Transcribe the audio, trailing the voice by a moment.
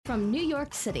From New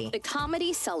York City, The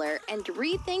Comedy Cellar and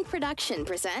Rethink Production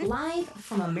present Live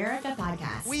from America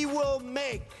podcast. We will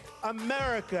make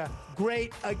America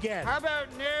great again. How about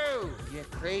new, you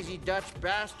crazy Dutch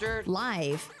bastard?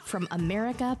 Live from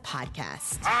America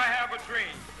podcast. I have a dream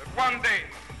that one day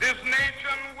this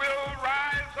nation will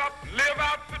rise up, live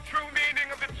out the true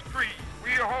meaning of its creed. We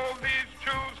hold these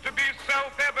truths to be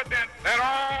self-evident that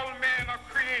all men are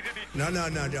created equal.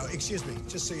 No. Excuse me,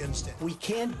 just so you understand. We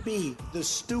can't be the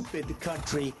stupid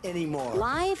country anymore.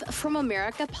 Live from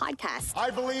America podcast. I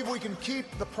believe we can keep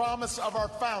the promise of our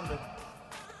founding.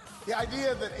 The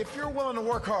idea that if you're willing to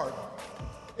work hard,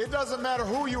 it doesn't matter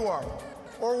who you are,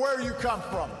 or where you come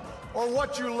from, or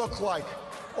what you look like,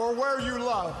 or where you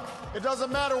love. It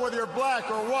doesn't matter whether you're black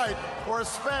or white, or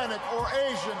Hispanic, or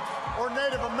Asian, or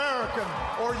Native American,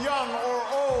 or young or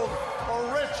old,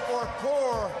 or rich or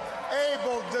poor,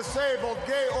 able, disabled,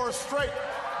 gay or straight.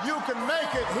 You can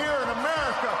make it here in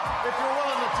America if you're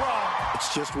willing to try.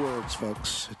 It's just words,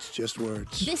 folks. It's just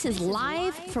words. This is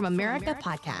Live from America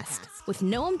podcast with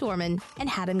Noam Dorman and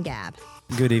Haddon Gab.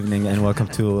 Good evening and welcome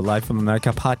to Live from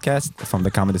America podcast from the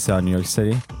Comedy Cellar in New York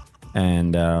City.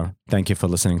 And thank you for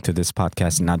listening to this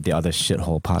podcast, not the other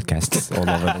shithole podcasts all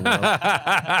over the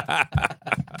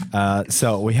world.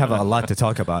 So we have a lot to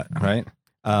talk about, right?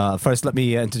 First, let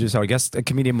me introduce our guest,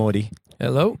 comedian Modi.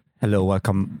 Hello. Hello,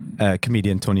 welcome,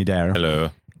 comedian Tony Dare.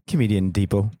 Hello. Comedian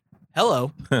Deepo.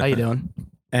 Hello. How you doing?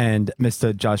 And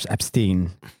Mr. Josh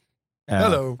Epstein.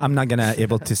 Hello. I'm not gonna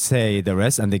able to say the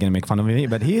rest, and they're gonna make fun of me.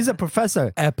 But he is a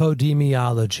professor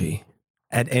Epidemiology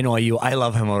at NYU. I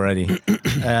love him already,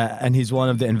 and he's one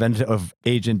of the inventors of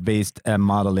agent-based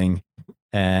modeling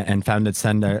and founded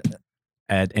center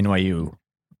at NYU.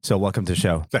 So welcome to the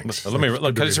show. Thanks. Let me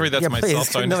look. Can I just read that to myself?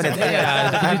 So I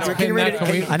understand? Can you read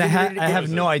it? And I have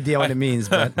no idea what it means,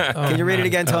 but Can you read it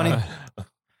again, Tony?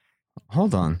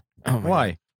 hold on.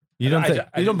 Why? You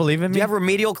don't believe in me? Do you have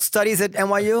remedial studies at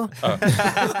NYU?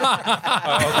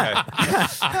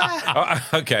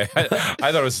 Okay.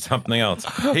 I thought it was something else.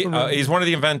 He's one of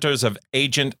the inventors of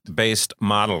agent-based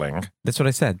modeling. That's what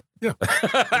I said. Yeah.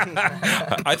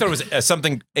 I thought it was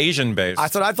something Asian-based.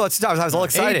 That's what I thought. I was all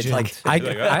excited. Agent.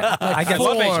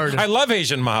 I love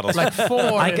Asian models. like Ford,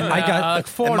 like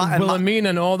Ford, Wilhelmina,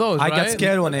 and all those. I right? got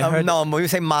scared when I heard. No, when you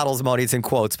say models, Modi, it's in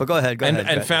quotes. But go ahead.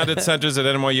 And founded centers at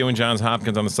NYU and Johns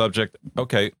Hopkins on the subject.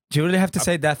 Okay. Do you really have to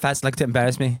say that fast, like to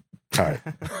embarrass me? All right.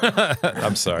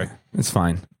 I'm sorry. It's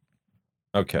fine.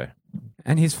 Okay.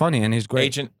 And he's funny and he's great.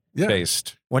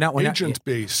 Agent-based.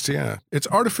 Agent-based, yeah. It's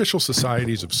artificial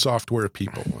societies of software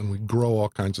people, and we grow all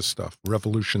kinds of stuff.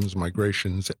 Revolutions,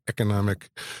 migrations, economic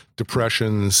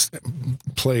depressions,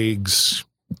 plagues.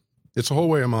 It's a whole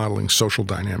way of modeling social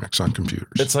dynamics on computers.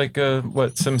 It's like,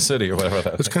 SimCity or whatever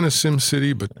that is. It's kind of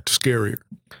SimCity, but scarier.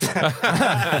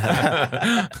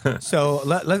 So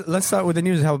let's start with the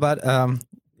news. How about,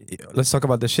 let's talk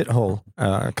about the shithole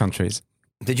countries.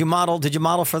 Did you model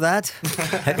for that?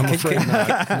 I'm afraid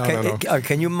not. No.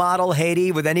 Can you model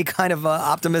Haiti with any kind of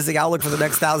optimistic outlook for the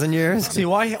next 1,000 years? See,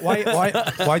 why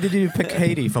did you pick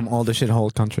Haiti from all the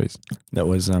shithole countries? That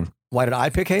was Why did I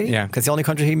pick Haiti? Yeah. Because the only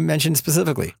country he mentioned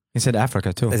specifically. He said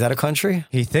Africa too. Is that a country?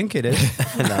 He think it is.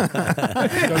 It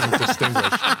doesn't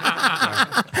distinguish.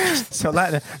 So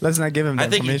let's not give him that I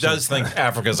think he information. does think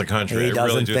Africa's a country. He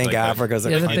doesn't think Africa's a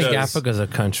He country. doesn't think Africa's a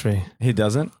country. He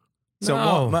doesn't? So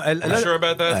No. You sure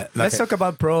about that? Let's talk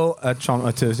about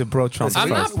pro-Trump. Pro-Trump. I'm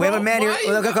not We have a man here.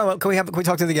 Can we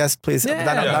talk to the guest, please? Yeah.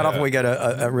 Not often we get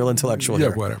a real intellectual Yeah,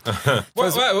 here. whatever.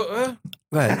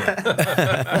 Go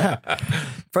ahead.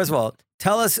 First of all,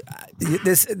 tell us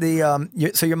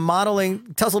so you're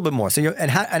modeling. Tell us a little bit more. So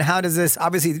how does this?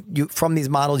 Obviously, from these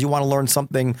models, you want to learn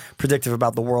something predictive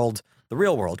about the world, the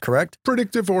real world, correct?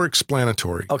 Predictive or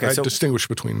explanatory. Okay, I so distinguish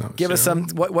between those. Give us some.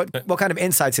 What kind of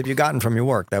insights have you gotten from your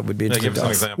work? That would be interesting. Give us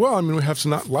an example. Well, I mean, we have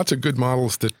lots of good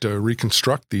models that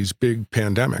reconstruct these big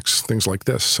pandemics, things like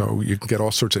this. So you can get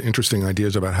all sorts of interesting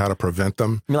ideas about how to prevent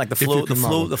them. I mean, like the flu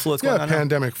that's going on now?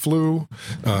 Pandemic flu,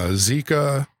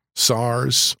 Zika,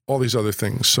 SARS, all these other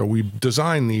things. So we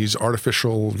design these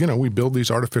artificial, we build these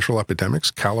artificial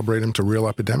epidemics, calibrate them to real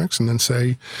epidemics, and then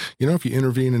say, if you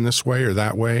intervene in this way or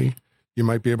that way, you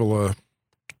might be able to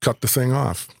cut the thing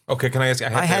off. Okay, can I ask? I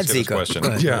had ask you Zika. this question.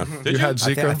 Yeah. Did you? had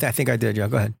Zika? I think I did. Yeah,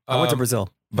 go ahead. I went to Brazil.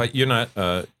 But you're not.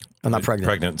 I'm not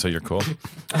pregnant. So you're cool. Did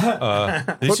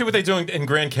you see what they're doing in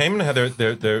Grand Cayman? How they're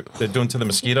doing to the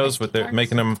mosquitoes? They're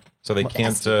making them so they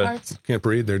can't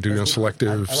breed. They're doing a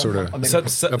selective sort of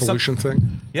evolution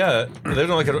thing. Yeah, they're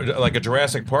doing like a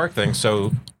Jurassic Park thing.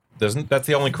 So that's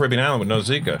the only Caribbean island with no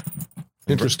Zika.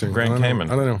 Interesting. Grand Cayman.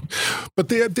 I don't know. But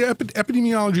the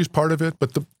epidemiology is part of it.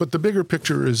 But the bigger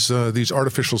picture is these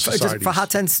artificial societies. Just for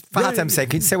hot time's sake,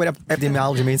 can you say what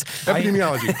epidemiology means?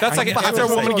 Epidemiology. That's like after a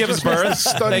woman gives birth,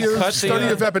 study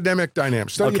of epidemic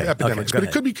dynamics. Study of epidemics. But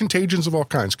it could be contagions of all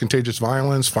kinds. Contagious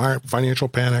violence, financial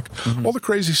panic, all the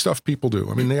crazy stuff people do.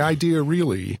 I mean, the idea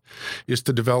really is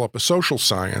to develop a social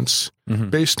science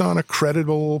based on a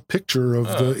credible picture of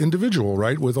the individual,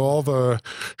 right? With all the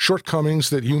shortcomings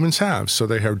that humans have. So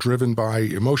they are driven by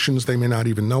emotions they may not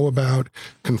even know about,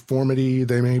 conformity,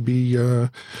 they may be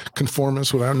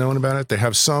conformists without knowing about it. They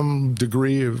have some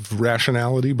degree of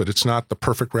rationality, but it's not the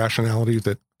perfect rationality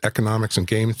that economics and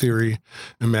game theory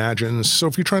imagines. So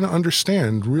if you're trying to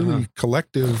understand really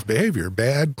collective behavior,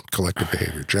 bad collective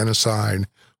behavior, genocide,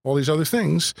 all these other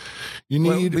things, you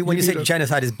need. When you say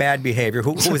genocide is bad behavior,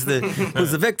 who's the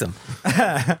victim?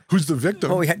 Who's the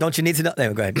victim? Oh, don't you need to know?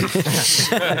 No, go ahead.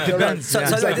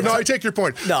 No, I take your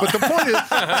point. No. But the point is,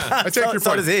 I take your point.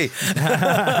 So does he.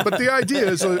 But the idea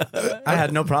is, I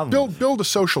had no problem. Build a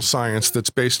social science that's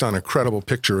based on a credible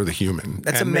picture of the human.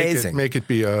 That's amazing. Make it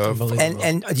be a.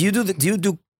 And do you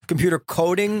do computer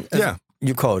coding? Yeah.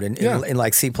 You code in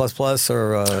like C++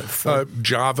 or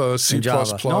Java, C++.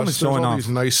 Noam's showing off.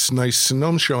 These nice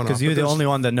Noam's showing off. Because you're the only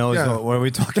one that knows what we're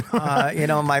talking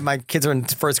about. My kids are in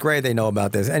first grade. They know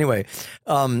about this. Anyway,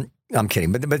 I'm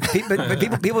kidding. But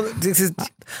people. This is.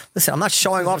 Listen, I'm not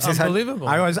showing off. It's unbelievable.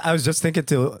 I was just thinking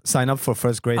to sign up for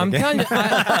first grade. I'm again.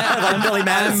 telling you, Billy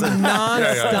Madison. I'm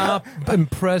nonstop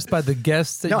impressed by the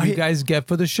guests that you guys get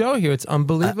for the show here. It's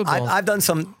unbelievable. I've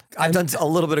done a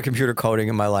little bit of computer coding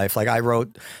in my life. Like I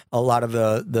wrote a lot of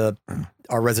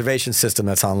our reservation system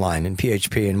that's online in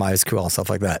PHP and MySQL and stuff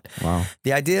like that. Wow.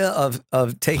 The idea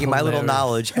of taking my little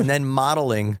knowledge and then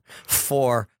modeling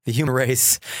for the human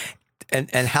race and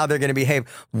how they're going to behave.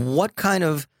 What kind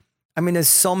of, there's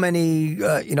so many,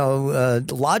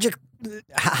 logic.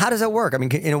 How does that work? I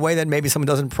mean, in a way that maybe someone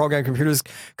doesn't program computers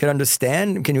could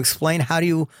understand. Can you explain how do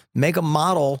you make a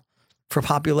model for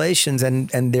populations and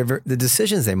the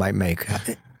decisions they might make?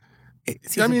 It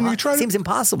seems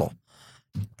impossible.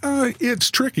 It's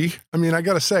tricky. I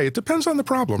got to say, it depends on the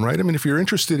problem, right? If you're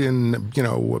interested in,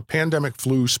 a pandemic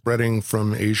flu spreading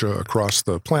from Asia across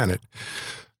the planet,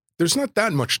 there's not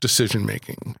that much decision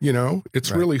making, It's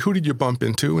really who did you bump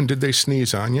into and did they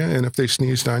sneeze on you? And if they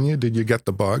sneezed on you, did you get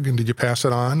the bug and did you pass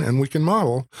it on? And we can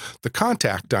model the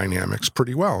contact dynamics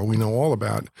pretty well. We know all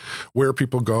about where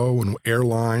people go and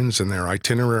airlines and their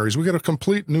itineraries. We got a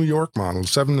complete New York model,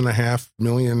 7.5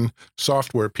 million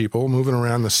software people moving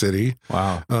around the city.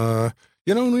 Wow.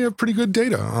 And we have pretty good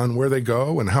data on where they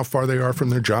go and how far they are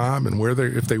from their job and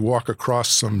if they walk across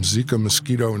some Zika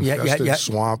mosquito infested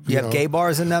swamp. You have gay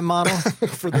bars in that model?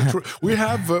 We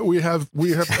have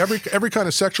every kind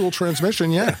of sexual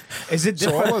transmission. Yeah. Is it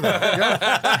so all of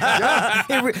that?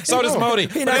 Yeah. So does Modi.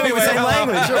 He knows the same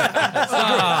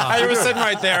language. You were sitting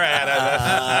right there, Ed.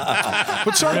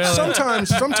 But sometimes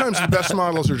the best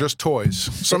models are just toys.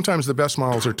 Sometimes the best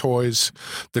models are toys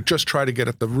that just try to get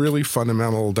at the really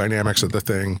fundamental dynamics of the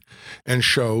thing and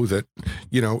show that,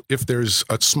 if there's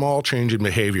a small change in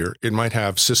behavior, it might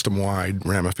have system-wide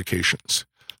ramifications.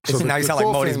 So now you sound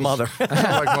like Modi's mother.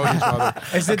 Like Modi's mother.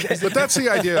 But that's the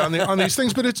idea on these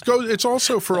things. But it's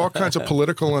also for all kinds of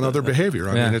political and other behavior.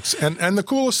 I mean, and the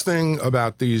coolest thing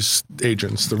about these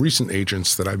agents, the recent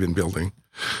agents that I've been building,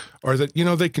 are that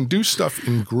they can do stuff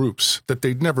in groups that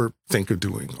they'd never think of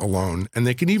doing alone, and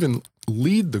they can even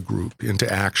lead the group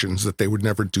into actions that they would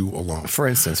never do alone. For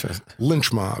instance,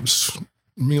 lynch mobs,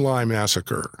 My Lai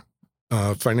massacre,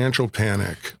 financial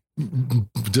panic,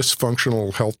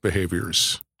 dysfunctional health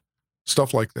behaviors,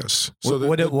 stuff like this. So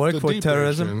would it work with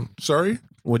terrorism? Sorry?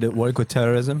 Would it work with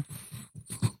terrorism?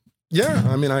 Yeah,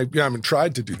 I haven't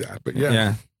tried to do that, but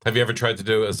yeah. Have you ever tried to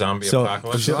do a zombie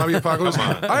apocalypse? Zombie apocalypse?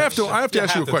 I have to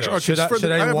ask you a question.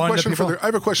 I have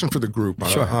a question for the group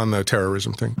on the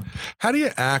terrorism thing. How do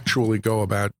you actually go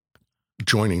about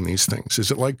joining these things? Is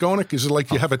it like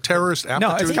you have a terrorist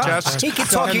aptitude test? He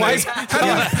keeps talking.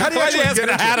 How do you actually get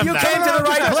into it? You came to the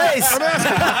right place.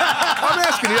 I'm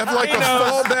asking. You have like a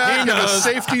fallback and a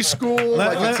safety school.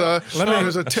 No, it's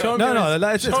very. No,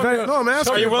 I'm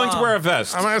asking. Are you willing to wear a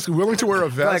vest? I'm asking. Willing to wear a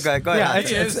vest? Go ahead.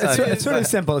 Yeah, it's really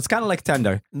simple. It's kind of like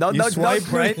Tinder. No,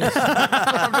 swipe right.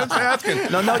 I'm just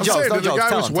asking. No jokes. The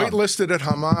guy was waitlisted at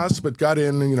Hamas, but got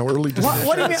in, early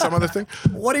decision. Some other thing.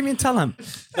 What do you mean? Tell him.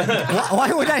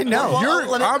 Why would I know?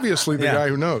 You're obviously the guy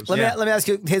who knows. Let me ask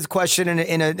you his question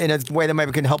in a way that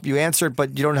maybe can help you answer it,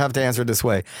 but you don't have to answer it this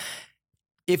way.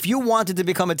 If you wanted to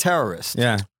become a terrorist,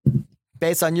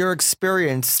 based on your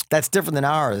experience, that's different than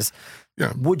ours.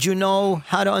 Yeah. Would you know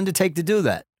how to undertake to do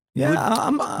that?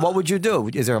 What would you do?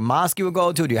 Is there a mosque you would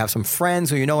go to? Do you have some friends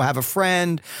who have a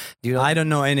friend? Do you know, I don't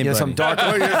know anybody. You know, some dark.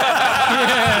 Oh,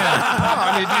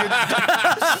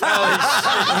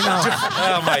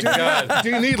 my God. Do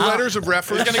you need letters of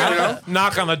reference? He's going to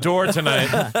knock on the door tonight.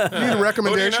 You need a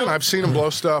recommendation? I've seen him blow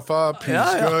stuff up. He's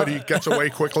good. He gets away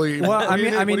quickly. Well, what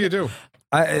do you do?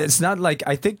 It's not like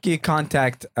I think you can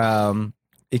contact them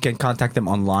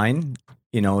online.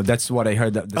 You know, that's what I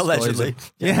heard. That Allegedly.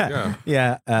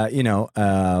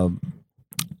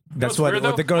 That's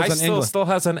what the girls in England still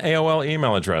has an AOL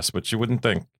email address, which you wouldn't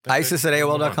think. ISIS at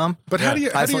AOL.com. But how do you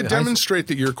demonstrate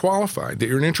that you're qualified, that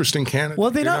you're an interesting candidate?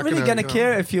 Well, they're not really gonna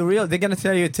care if you're real. They're gonna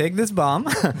tell you take this bomb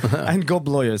and go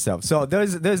blow yourself. So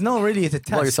there's no really to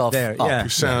test blow yourself there. up. Yeah, You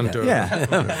sound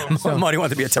Marty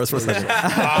wants to be a terrorist for a second.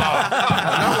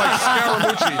 not like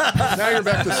Scaramucci. Now you're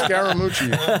back to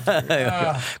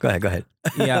Scaramucci. Go ahead.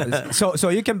 Yeah. So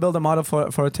you can build a model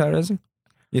for terrorism.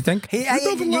 You think? You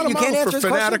can't answer for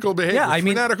fanatical behavior. Yeah, I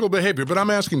mean fanatical behavior. But I'm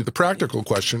asking you the practical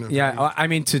question. Yeah, I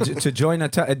mean to join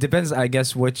it depends. I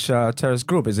guess which terrorist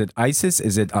group is it? ISIS?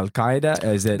 Is it Al Qaeda?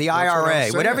 Is it the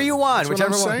IRA? Whatever you want,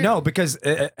 whichever one. No, because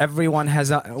everyone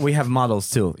has. We have models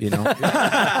too. You know.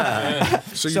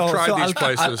 So you've tried these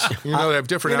places. You know they have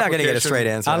different. You're not going to get a straight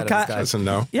answer. That's a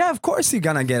no. Yeah, of course you're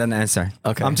gonna get an answer.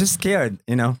 Okay. I'm just scared.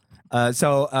 You know.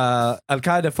 So Al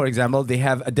Qaeda, for example, they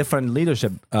have a different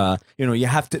leadership. They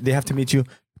have to meet you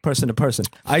person to person.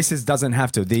 ISIS doesn't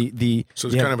have to. So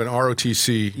it's kind of an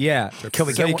ROTC. Yeah. Can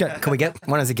we get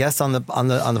one as a guest on the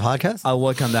podcast? I'll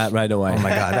work on that right away. Oh my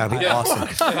God, that'd be awesome.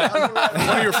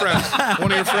 One of your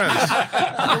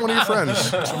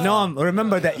friends. No,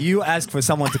 remember that you asked for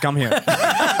someone to come here.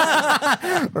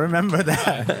 Remember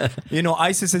that. You know,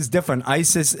 ISIS is different.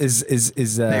 ISIS is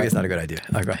maybe it's not a good idea.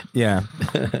 Okay. Yeah,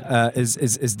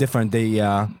 is different. They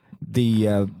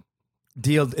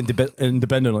deal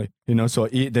independently. You know, so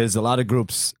there's a lot of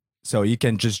groups. So you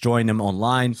can just join them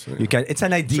online. You can. It's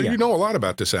an idea. So you know a lot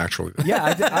about this, actually. Yeah,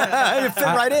 I fit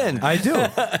right in. I do.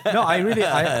 No, I really.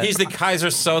 He's the Kaiser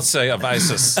Sose of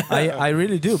ISIS. I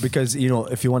really do, because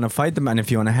if you want to fight them and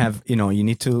if you want to have, you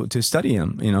need to study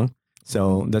them. You know.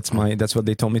 So that's what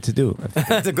they told me to do.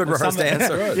 That's a good rehearsed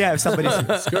answer. Yeah, if somebody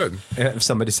that's good. If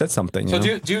somebody said something. So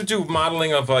do you do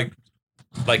modeling of like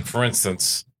for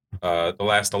instance, the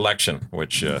last election,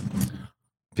 which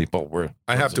people were.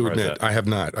 I have to admit, I have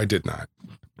not. I did not.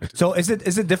 So is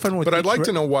it different with? But I'd like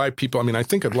to know why people. I mean, I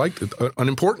think an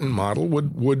important model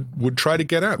would try to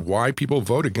get at why people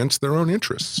vote against their own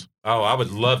interests. Oh, I would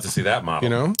love to see that model.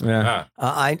 You know? Yeah.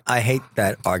 I hate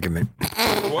that argument.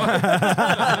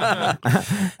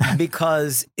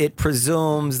 Because it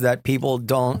presumes that people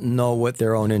don't know what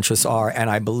their own interests are, and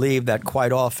I believe that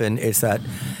quite often it's that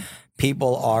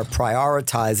people are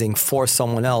prioritizing for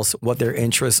someone else what their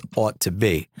interests ought to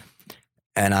be,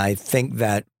 and I think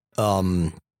that.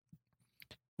 Well,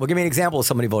 give me an example of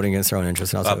somebody voting against their own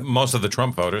interests. Most of the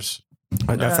Trump voters.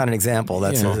 That's not an example.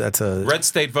 That's a red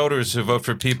state voters who vote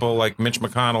for people like Mitch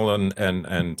McConnell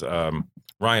and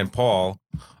Ryan Paul,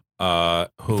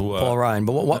 Paul Ryan.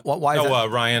 But why? Is that?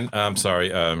 Ryan. I'm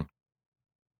sorry.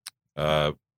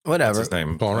 Whatever. What's his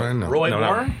name? Paul Ryan. No. Roy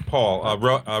Moore. Paul.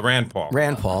 Rand Paul.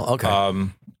 Rand Paul. Okay. I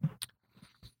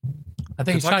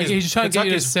think he's trying to get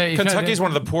you to say Kentucky's one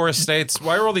of the poorest states.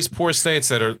 Why are all these poor states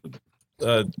that are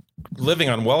living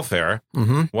on welfare?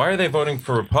 Mm-hmm. Why are they voting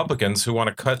for Republicans who want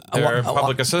to cut their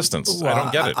public assistance? Well, I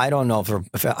don't get it. I don't know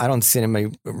if I don't see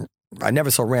anybody. I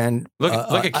never saw Rand. Look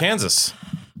at Kansas.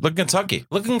 Look at Kentucky.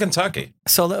 Look in Kentucky.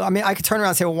 So I mean, I could turn around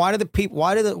and say, well, why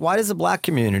does the black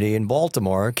community in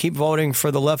Baltimore keep voting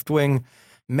for the left wing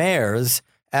mayors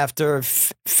after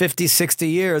 50, 60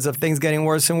 years of things getting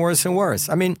worse and worse and worse?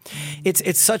 I mean,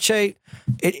 it's such an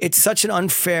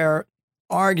unfair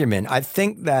argument. I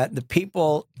think that the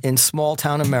people in small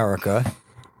town America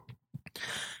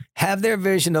have their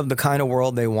vision of the kind of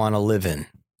world they want to live in.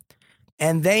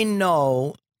 And they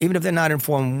know, even if they're not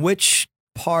informed, which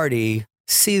party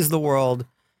sees the world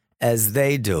as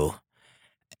they do.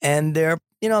 And they're,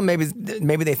 maybe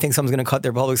they think someone's going to cut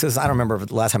their public assistance. I don't remember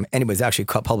the last time anybody's actually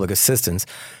cut public assistance.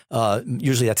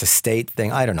 Usually that's a state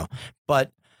thing. I don't know.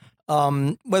 But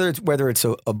whether it's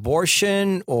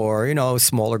abortion or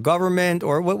smaller government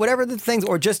or whatever the things,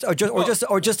 or just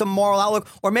a moral outlook,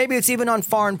 or maybe it's even on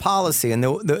foreign policy and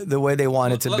the way they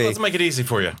want it to be. Let's make it easy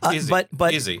for you. Easy.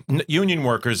 Easy. Union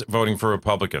workers voting for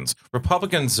Republicans.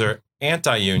 Republicans are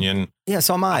anti-union. Yeah,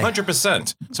 so am I.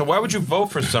 100%. So why would you vote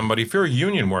for somebody if you're a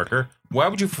union worker? Why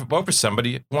would you vote for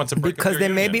somebody who wants to break up your there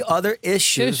may be other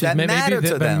issues that matter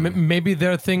to them. Maybe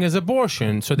their thing is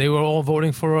abortion, so they were all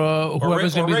voting for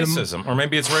whoever's going to be racism, or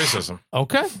maybe it's racism.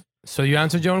 Okay. So you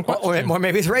answered your own question. Or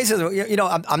maybe it's racism. You know,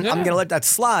 I'm going to let that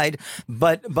slide.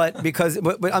 But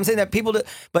I'm saying that people,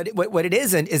 but what it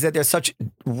isn't is that they're such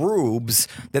rubes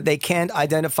that they can't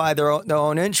identify their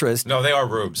own interest. No, they are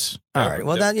rubes. All right.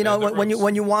 Well, then, you know,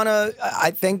 when you want to,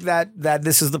 I think that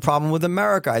this is the problem with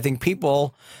America. I think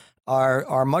people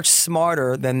are much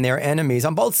smarter than their enemies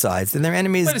on both sides. Than their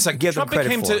enemies Wait a second. give Trump them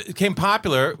credit became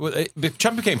popular.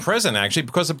 Trump became president actually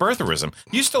because of birtherism.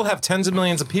 You still have tens of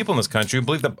millions of people in this country who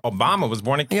believe that Obama was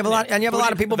born in. You have a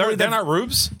lot of people. They're not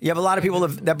rubes. You have a lot of people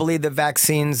that believe that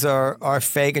vaccines are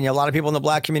fake, and you have a lot of people in the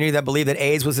black community that believe that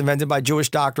AIDS was invented by Jewish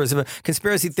doctors.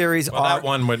 Conspiracy theories that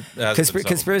one would.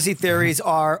 Conspiracy theories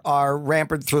are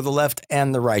rampant through the left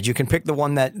and the right. You can pick the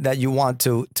one that you want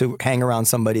to hang around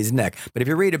somebody's neck. But if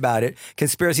you read about it,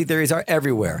 conspiracy theories are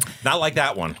everywhere. Not like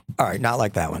that one. All right, not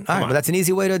like that one. All right, but that's an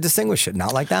easy way to distinguish it.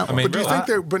 Not like that one. But do you think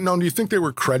do you think they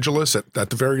were credulous at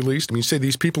the very least? I mean, you say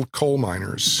these people, coal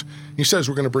miners. He says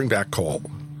we're going to bring back coal.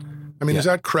 I mean, is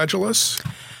that credulous?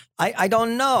 I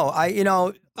don't know.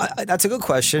 That's a good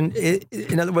question.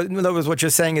 In other words, what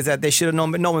you're saying is that they should have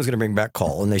known, but no one's going to bring back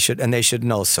coal, and they should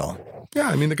know so. Yeah,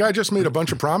 I mean, the guy just made a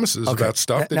bunch of promises about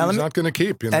stuff that he's not going to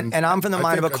keep. And I'm from the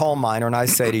mind of a coal miner, and I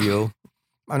say to you,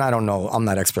 and I don't know, I'm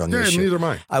not expert on this issue. Neither am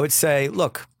I. I would say,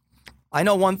 look, I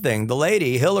know one thing. The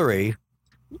lady, Hillary,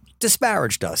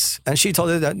 disparaged us. And she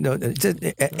told her that,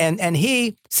 and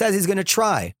he says he's going to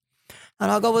try. And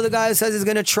I'll go with the guy who says he's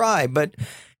going to try. But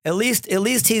at least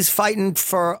he's fighting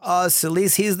for us. At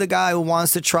least he's the guy who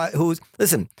wants to try.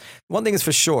 Listen, one thing is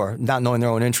for sure, not knowing their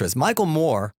own interests. Michael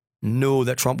Moore knew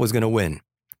that Trump was going to win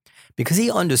because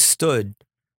he understood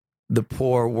the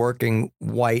poor working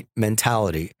white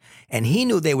mentality. And he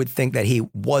knew they would think that he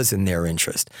was in their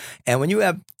interest. And when you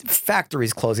have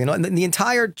factories closing, and the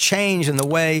entire change in the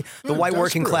way the white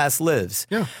working class lives,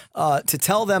 to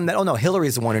tell them that, oh no,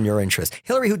 Hillary's the one in your interest.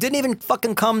 Hillary, who didn't even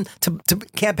fucking come to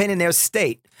campaign in their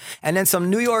state. And then some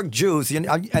New York Jews, and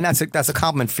that's a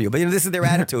compliment for you, but this is their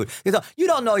attitude. You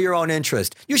don't know your own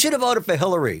interest. You should have voted for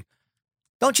Hillary.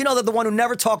 Don't you know that the one who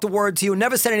never talked a word to you,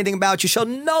 never said anything about you, showed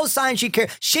no sign she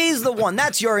cared? She's the one.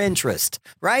 That's your interest,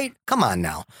 right? Come on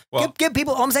now. Well, give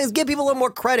people. All I'm saying is give people a little more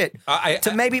credit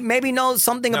to maybe know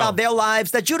something about their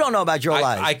lives that you don't know about your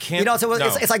lives. I can't.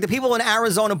 It's like the people in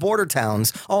Arizona border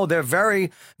towns. Oh, they're very,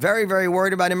 very, very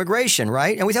worried about immigration,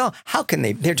 right? And we say, oh, how can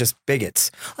they? They're just bigots.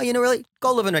 Oh, really?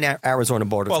 Go live in an Arizona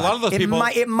border town. A lot of those people.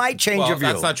 It might change your view.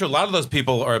 That's not true. A lot of those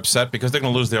people are upset because they're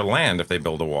going to lose their land if they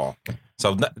build a wall.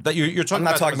 So you're talking.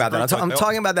 I'm not talking about that. I'm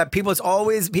talking about that people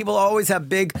always have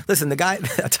big. Listen, the guy.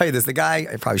 I'll tell you this. The guy.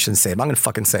 I probably shouldn't say it, but I'm going to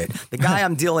fucking say it. The guy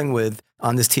I'm dealing with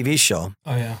on this TV show.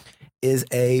 Oh yeah.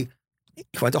 He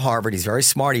went to Harvard. He's very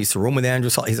smart. He used to room with Andrew.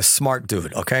 He's a smart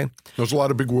dude. Okay. Knows a lot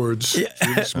of big words. Yeah.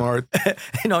 Really smart. but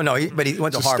he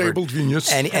went to Harvard. Stable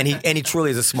genius. And he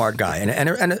truly is a smart guy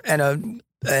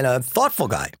and a thoughtful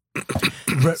guy.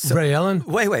 Ray Allen?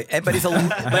 Wait, but he's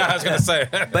I was going to say.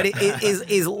 But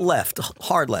he's left,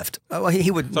 hard left. Well,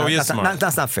 he would. So he is smart.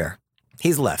 That's not fair.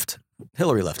 He's left.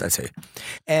 Hillary left, I'd say.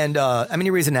 And he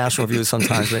reads the National Review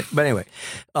sometimes. But anyway,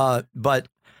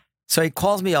 so he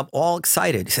calls me up all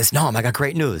excited. He says, "Noam, I got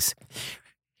great news.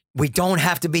 We don't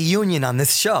have to be union on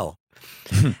this show."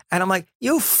 And I'm like,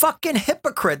 you fucking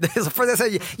hypocrite.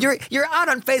 You're out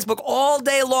on Facebook all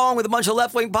day long with a bunch of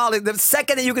left-wing politics. The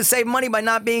second that you can save money by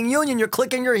not being union, you're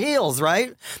clicking your heels,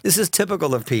 right? This is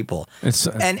typical of people.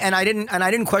 And I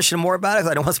didn't question more about it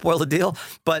because I don't want to spoil the deal.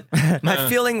 But my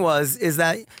feeling is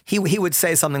that he would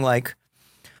say something like,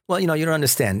 well, you don't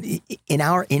understand. In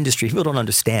our industry, people don't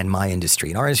understand my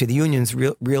industry. In our industry, the unions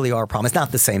really are a problem. It's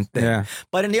not the same thing. Yeah.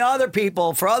 But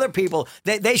for other people,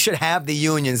 they should have the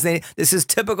unions. This is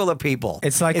typical of people.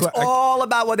 It's all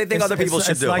about what they think other people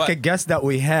should do. It's like a guest that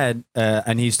we had,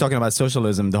 and he's talking about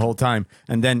socialism the whole time.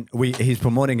 And then he's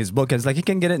promoting his book, and it's like you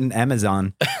can get it in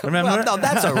Amazon. Remember? Well, no,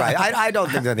 that's all right. I don't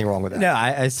think there's anything wrong with that.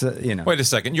 No, Wait a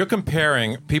second. You're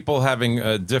comparing people having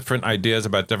different ideas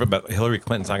about Hillary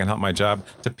Clinton's not going to help my job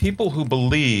to people who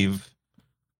believe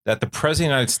that the president of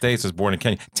the United States was born in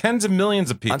Kenya. Tens of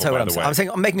millions of people, by the way. I'm saying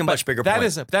I'm making a much bigger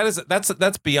point.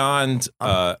 That's beyond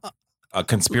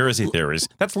conspiracy theories.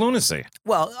 That's lunacy.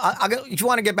 Well, if you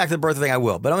want to get back to the birth thing, I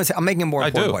will. But I'm making a more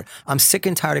important point. I'm sick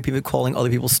and tired of people calling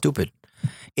other people stupid.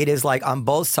 It is like on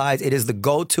both sides. It is the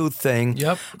go-to thing.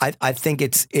 Yep. I think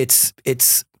it's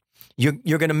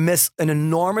you're going to miss an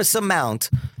enormous amount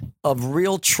of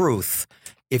real truth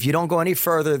if you don't go any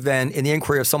further than in the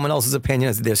inquiry of someone else's opinion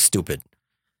as they're stupid.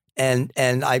 And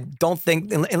I don't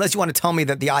think, unless you want to tell me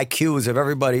that the IQs of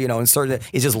everybody, inserted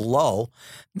is just low,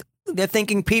 they're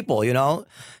thinking people,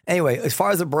 Anyway, as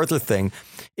far as the birther thing,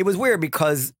 it was weird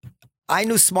because I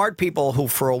knew smart people who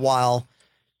for a while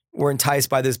were enticed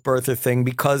by this birther thing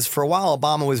because for a while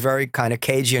Obama was very kind of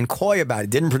cagey and coy about it.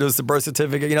 Didn't produce the birth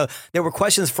certificate. You know, there were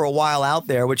questions for a while out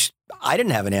there which I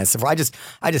didn't have an answer for. I just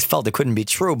felt it couldn't be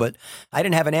true, but I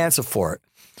didn't have an answer for it.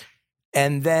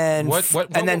 And then,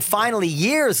 finally,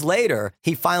 years later,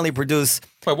 he finally produced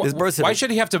his birth certificate. Why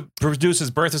should he have to produce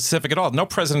his birth certificate at all? No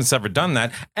president's ever done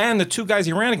that. And the two guys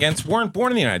he ran against weren't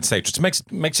born in the United States,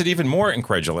 which makes it even more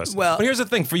incredulous. Well, but here's the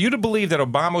thing. For you to believe that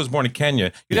Obama was born in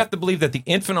Kenya, you'd have to believe that the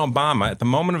infant Obama, at the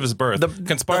moment of his birth,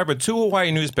 conspired with two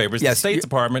Hawaii newspapers, the State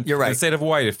Department, you're right. and the state of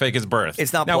Hawaii to fake his birth.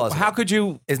 It's not now, plausible. How could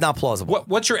you... It's not plausible.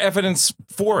 What's your evidence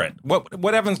for it?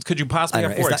 What evidence could you possibly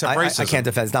have for it except racism? I can't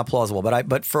defend. It's not plausible.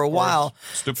 But for a while...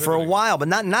 For a while, but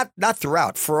not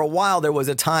throughout. For a while, there was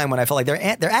a time when I felt like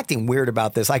they're acting weird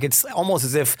about this. Like it's almost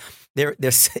as if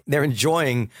they're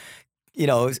enjoying, you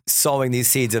know, sowing these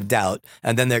seeds of doubt,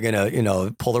 and then they're gonna, you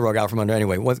know, pull the rug out from under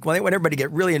anyway. When everybody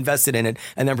get really invested in it,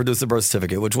 and then produce the birth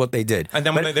certificate, which is what they did. And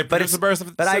then when they produced the birth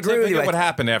certificate, but I agree with you. What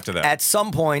happened after that? At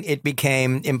some point, it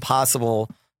became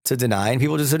impossible to deny, and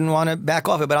people just didn't want to back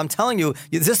off it. But I'm telling you,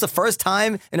 is this the first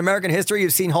time in American history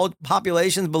you've seen whole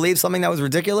populations believe something that was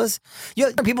ridiculous? There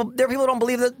are people who don't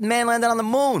believe that man landed on the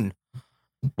moon.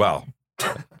 Well,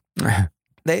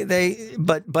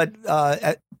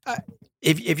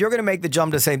 if you're going to make the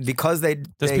jump to say because there's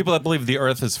people that believe the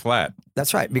Earth is flat.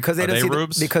 That's right, because they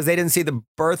didn't see the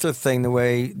birther thing the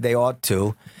way they ought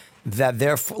to. That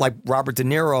therefore, like Robert De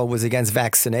Niro was against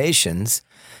vaccinations.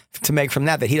 To make from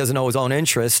that he doesn't know his own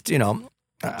interest, you know,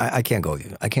 I can't go with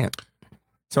you. I can't.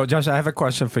 So, Josh, I have a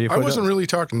question for you. I wasn't really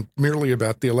talking merely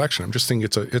about the election. I'm just thinking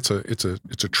it's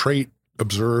a trait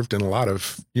observed in a lot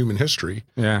of human history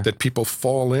that people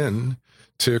fall in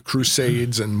to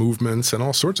crusades and movements and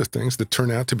all sorts of things that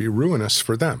turn out to be ruinous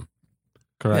for them.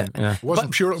 Correct. Yeah. It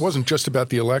wasn't just about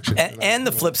the election. And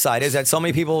the flip side is that so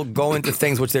many people go into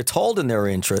things which they're told in their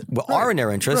interest, are in their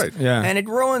interest, and it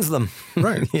ruins them.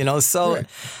 Right. You know, so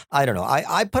I don't know.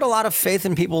 I put a lot of faith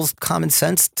in people's common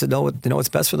sense to know what's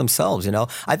best for themselves. You know,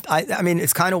 I mean,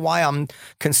 it's kind of why I'm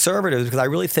conservative, because I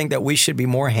really think that we should be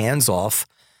more hands off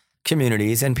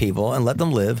communities and people and let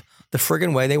them live the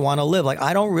friggin' way they want to live. Like,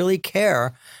 I don't really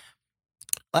care.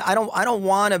 I don't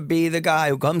want to be the guy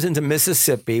who comes into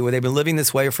Mississippi where they've been living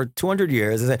this way for 200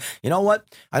 years and say, you know what?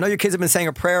 I know your kids have been saying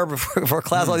a prayer for a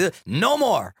class like this. No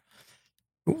more.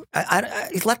 I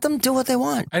let them do what they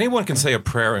want. Anyone can say a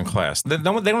prayer in class. They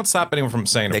don't stop anyone from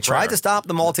saying a prayer. They tried to stop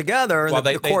them altogether. Well,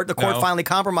 the court finally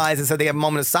compromised and said they have a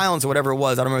moment of silence or whatever it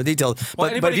was. I don't remember the details. Well,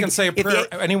 anybody can say a prayer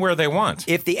anywhere they want.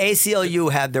 If the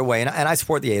ACLU had their way, and I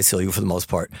support the ACLU for the most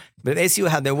part, but if the ACLU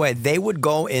had their way, they would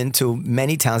go into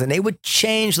many towns and they would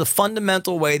change the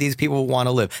fundamental way these people want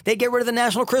to live. They'd get rid of the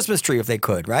national Christmas tree if they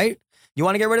could, right? You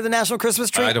want to get rid of the national Christmas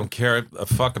tree? I don't care a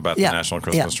fuck about the national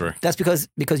Christmas tree. That's because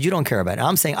you don't care about it.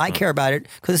 I'm saying I care about it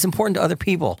because it's important to other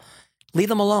people. Leave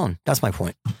them alone. That's my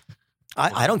point.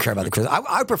 I don't care about the Christmas.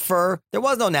 I prefer there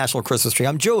was no national Christmas tree.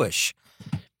 I'm Jewish,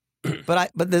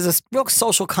 but there's a real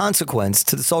social consequence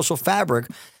to the social fabric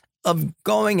of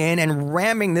going in and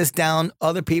ramming this down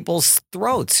other people's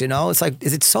throats. You know, it's like,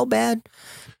 is it so bad?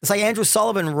 It's like Andrew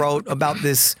Sullivan wrote about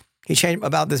this. He changed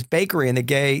about this bakery and the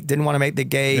gay didn't want to make the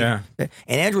gay. Yeah. And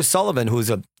Andrew Sullivan, who's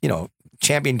a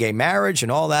champion gay marriage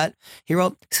and all that, he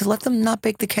says, let them not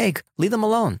bake the cake. Leave them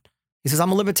alone. He says,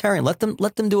 I'm a libertarian. Let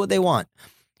them do what they want.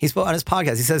 He spoke on his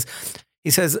podcast. He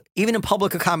says even in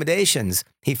public accommodations,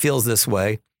 he feels this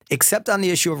way, except on the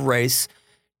issue of race,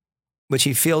 which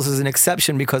he feels is an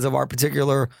exception because of our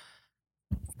particular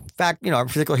fact, our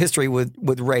particular history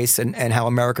with race and how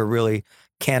America really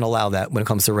can't allow that when it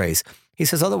comes to race. He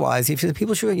says otherwise, he says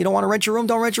people should, you don't want to rent your room,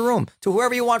 don't rent your room to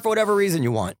whoever you want for whatever reason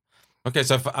you want. Okay,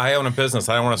 so if I own a business,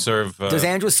 I want to serve. Does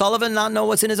Andrew Sullivan not know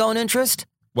what's in his own interest?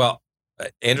 Well,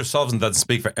 Andrew Sullivan doesn't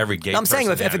speak for every gay person. I'm saying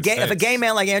if a gay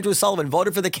man like Andrew Sullivan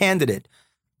voted for the candidate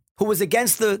who was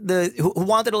against who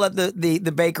wanted to let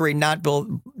the bakery not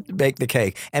bake the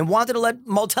cake and wanted to let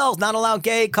motels not allow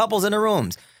gay couples in the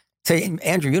rooms, say,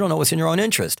 Andrew, you don't know what's in your own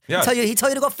interest. Yeah. He'd tell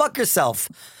you to go fuck yourself.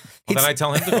 Well, then I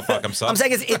tell him to go fuck himself. I'm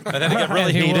saying and then it get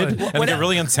really heated and get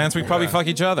really intense. We probably fuck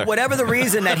each other. Whatever the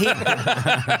reason that he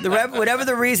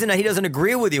doesn't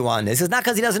agree with you on this, it's not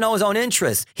because he doesn't know his own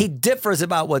interest. He differs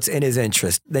about what's in his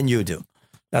interest than you do.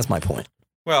 That's my point.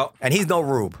 Well, and he's no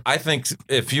rube. I think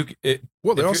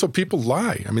people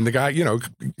lie. I mean, the guy,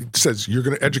 says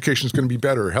education's going to be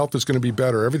better, health is going to be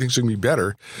better, everything's going to be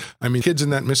better. I mean, kids in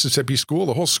that Mississippi school,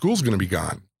 the whole school's going to be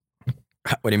gone.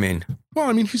 What do you mean? Well,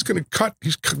 I mean, he's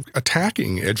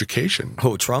attacking education.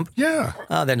 Who, Trump? Yeah.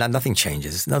 Oh, nothing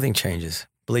changes. Nothing changes.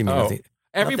 Believe me. Nothing.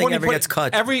 Nothing ever gets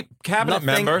cut. Every cabinet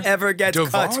Nothing member ever gets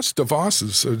cut. DeVos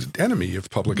is an enemy of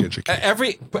public education.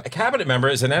 Every cabinet member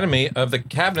is an enemy of the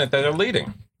cabinet that they're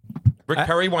leading. Rick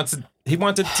Perry wanted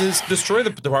to destroy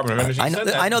the Department of Energy.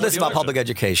 I know this about public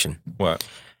education. What?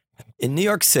 In New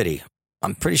York City,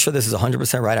 I'm pretty sure this is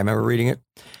 100% right. I remember reading it.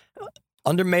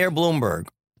 Under Mayor Bloomberg,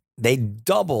 they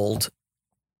doubled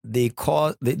the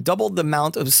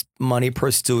amount of money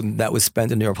per student that was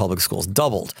spent in New York public schools.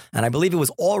 Doubled. And I believe it was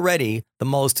already the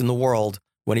most in the world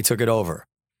when he took it over.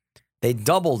 They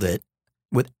doubled it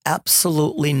with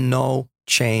absolutely no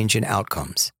change in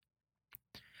outcomes.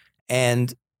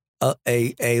 And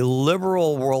a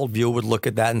liberal worldview would look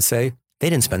at that and say,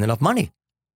 they didn't spend enough money.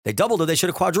 They doubled it. They should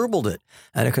have quadrupled it.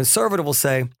 And a conservative will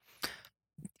say,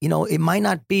 it might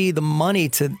not be the money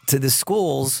to the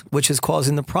schools which is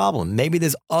causing the problem. Maybe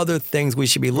there's other things we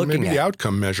should be looking at. Maybe the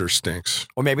outcome measure stinks.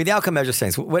 Or maybe the outcome measure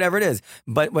stinks. Whatever it is.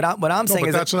 But what I'm saying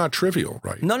is that's not trivial,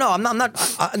 right? No, I'm not.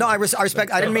 No, I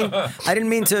respect. I didn't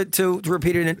mean to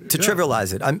repeat it to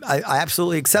trivialize it. I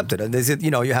absolutely accept it. And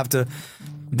you have to.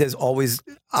 There's always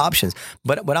options.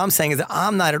 But what I'm saying is that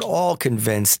I'm not at all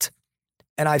convinced,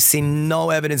 and I've seen no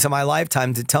evidence in my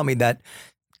lifetime to tell me that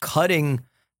cutting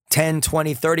 10,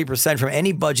 20, 30% from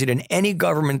any budget in any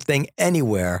government thing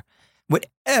anywhere would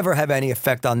ever have any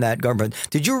effect on that government.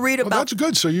 Did you read about... that's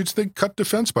good. So you'd think cut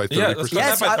defense by 30%. Yeah, let's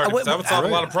cut that by 30%. That would solve a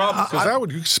lot of problems.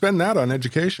 Because you spend that on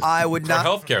education. I would not... For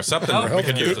healthcare, something we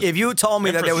could use. If you told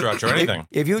me that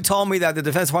if you told me that the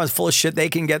Defense Department's full of shit, they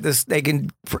can get this, they can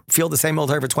field the same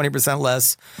military for 20%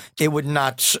 less, it would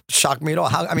not shock me at all.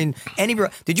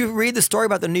 Did you read the story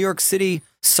about the New York City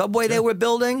subway they were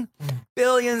building?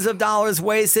 Billions of dollars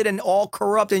wasted and all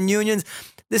corrupt and unions.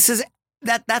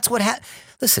 That's what happened.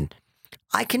 Listen,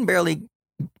 I can barely,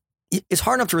 it's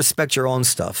hard enough to respect your own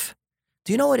stuff.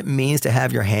 Do you know what it means to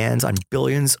have your hands on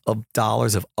billions of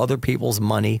dollars of other people's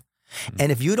money? And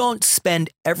if you don't spend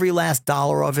every last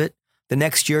dollar of it, the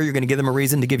next year you're going to give them a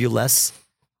reason to give you less?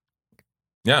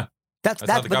 Yeah. That's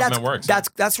how the government works.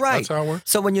 That's right. That's how it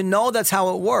works. So when you know that's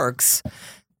how it works,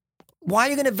 why are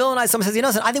you going to villainize someone who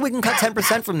says, I think we can cut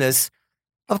 10% from this?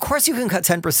 Of course you can cut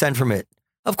 10% from it.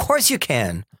 Of course you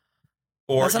can.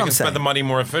 Or you can spend the money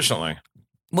more efficiently.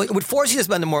 Well, it would force you to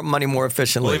spend the money more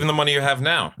efficiently. Well, even the money you have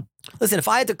now. Listen,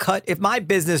 if my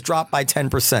business dropped by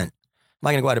 10%, am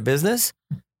I going to go out of business?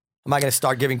 Am I going to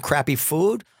start giving crappy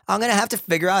food? I'm going to have to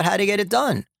figure out how to get it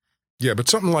done. Yeah, but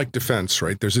something like defense,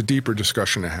 right? There's a deeper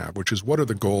discussion to have, which is what are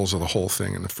the goals of the whole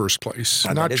thing in the first place?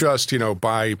 Not just,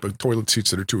 buy toilet seats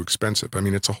that are too expensive. I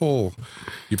mean, it's a whole,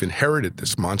 you've inherited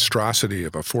this monstrosity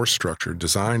of a force structure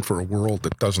designed for a world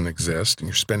that doesn't exist, and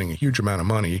you're spending a huge amount of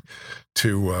money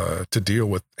to deal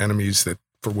with enemies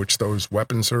for which those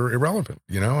weapons are irrelevant.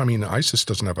 I mean, ISIS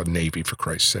doesn't have a navy, for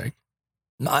Christ's sake.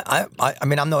 I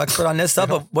mean, I'm no expert on this stuff,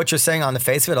 but what you're saying on the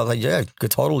face of it, I was like, yeah,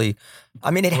 could totally. I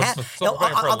mean, it had.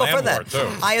 I'll go for that.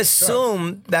 I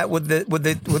assume that with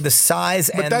the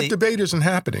size but that debate isn't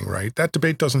happening, right? That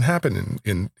debate doesn't happen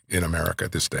in America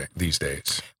these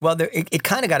days. Well, it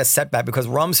kind of got a setback because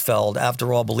Rumsfeld,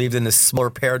 after all, believed in this more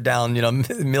pared down,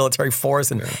 military force,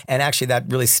 and actually that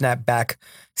really snapped back.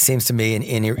 Seems to me,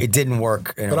 and it didn't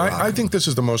work. But I think this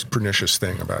is the most pernicious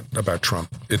thing about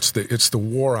Trump. It's the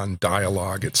war on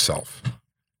dialogue itself.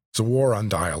 It's a war on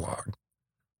dialogue.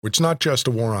 It's not just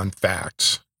a war on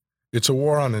facts. It's a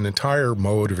war on an entire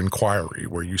mode of inquiry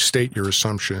where you state your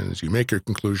assumptions, you make your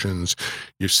conclusions,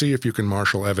 you see if you can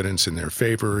marshal evidence in their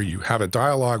favor, you have a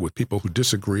dialogue with people who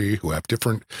disagree, who have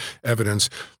different evidence.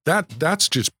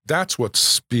 That's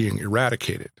what's being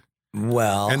eradicated.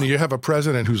 Well, and you have a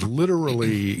president who's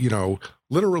literally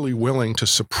willing to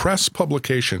suppress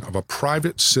publication of a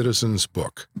private citizen's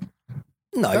book.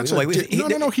 No,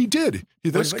 he did.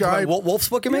 This guy, Wolf's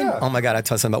book, you mean? Yeah. Oh my God, I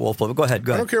tell something about Wolf's book. Go ahead.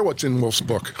 I don't care what's in Wolf's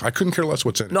book. I couldn't care less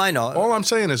what's in it. No, I know. All I'm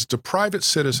saying is it's a private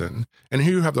citizen, and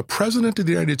here you have the president of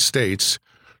the United States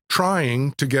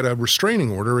trying to get a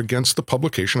restraining order against the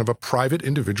publication of a private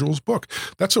individual's book.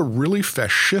 That's a really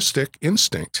fascistic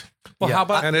instinct. Well, how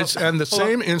about the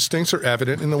same instincts are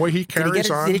evident in the way he carries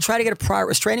on. Did he try to get a prior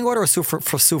restraining order or sue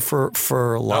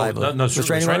for libel? No,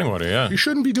 restraining order. Yeah, he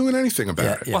shouldn't be doing anything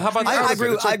about it. Well, how about I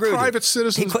agree. It's a private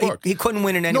citizen's book. He couldn't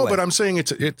win in any way. No, but I'm saying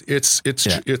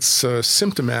it's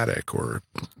symptomatic or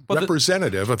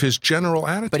representative of his general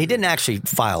attitude. But he didn't actually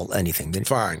file anything, did he?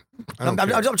 Fine. I'm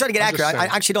trying to get accurate. I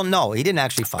actually don't know. He didn't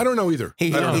actually file. I don't know either.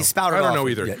 He spouted off. I don't know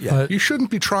either. Yeah. You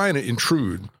shouldn't be trying to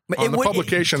intrude on the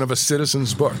publication of a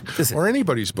citizen's book or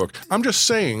anybody's book. I'm just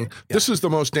saying this is the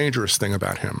most dangerous thing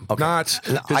about him. Okay. Not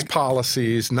his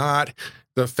policies, not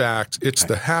the fact, it's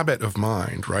the habit of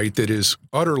mind, right, that is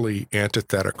utterly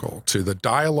antithetical to the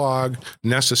dialogue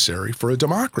necessary for a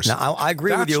democracy. Now, I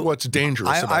agree with you. That's what's dangerous.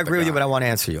 I agree with you, but I want to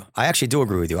answer you. I actually do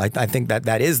agree with you. I think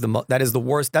that is the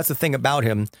worst. That's the thing about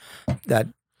him that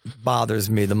bothers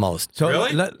me the most. So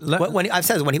really? When I've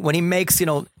said this, when he makes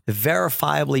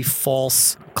verifiably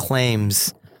false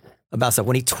claims about stuff,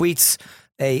 when he tweets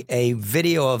a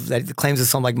video of that claims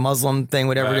it's some like Muslim thing,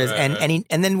 whatever it is,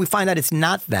 and then we find out it's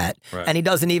not that, and he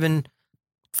doesn't even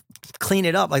clean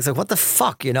it up. Like, it's like, what the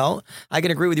fuck, I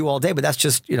can agree with you all day, but that's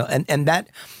just, and that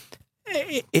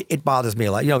it bothers me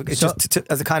a lot. It's just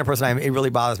as the kind of person I am, it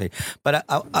really bothers me. But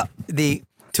the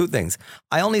two things,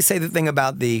 I only say the thing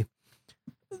about the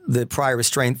prior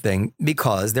restraint thing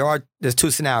because there's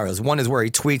two scenarios. One is where he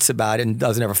tweets about it and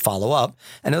doesn't ever follow up,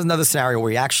 and there's another scenario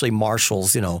where he actually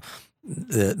marshals,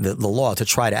 the law to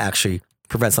try to actually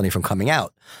prevent something from coming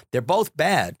out. They're both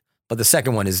bad, but the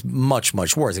second one is much,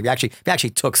 much worse. If he actually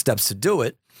took steps to do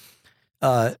it,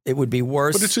 it would be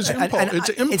worse. But it's his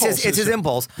impulse. It's his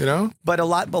impulse. But a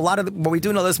lot of but we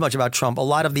do know this much about Trump. A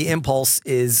lot of the impulse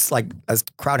is like, as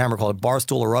Krauthammer called it,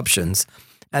 barstool eruptions.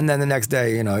 And then the next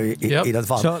day, he doesn't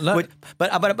follow. So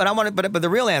but the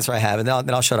real answer I have, and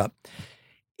then I'll shut up.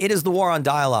 It is the war on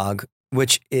dialogue,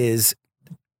 which is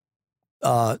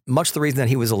much the reason that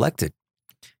he was elected,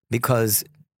 because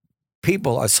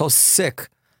people are so sick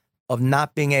of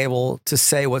not being able to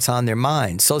say what's on their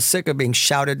mind, so sick of being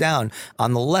shouted down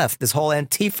on the left. This whole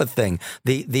Antifa thing,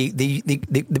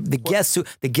 the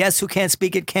guests who can't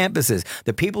speak at campuses,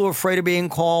 the people who are afraid of being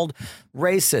called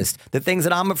racist, the things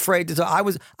that I'm afraid to. I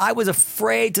was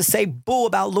afraid to say boo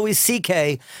about Louis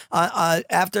C.K.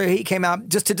 After he came out,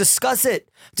 just to discuss it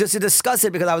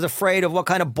because I was afraid of what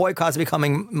kind of boycotts be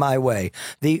coming my way.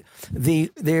 The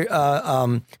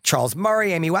Charles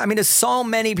Murray, Amy. I mean, there's so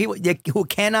many people who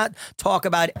cannot talk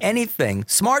about anything.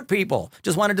 Smart people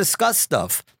just want to discuss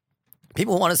stuff.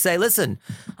 People want to say, listen,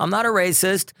 I'm not a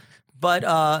racist,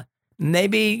 but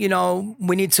maybe,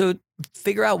 we need to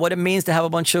figure out what it means to have a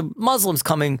bunch of Muslims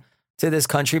coming to this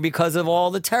country because of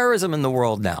all the terrorism in the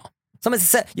world now. Somebody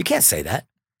said, you can't say that.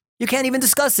 You can't even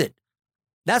discuss it.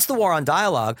 That's the war on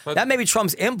dialogue. That may be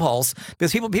Trump's impulse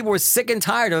because people were sick and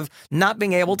tired of not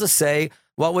being able to say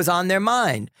what was on their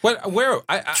mind.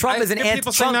 Trump is an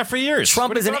people saying that for years.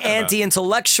 Trump is an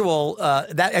anti-intellectual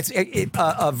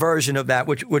a version of that,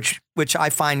 which I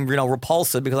find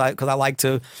repulsive because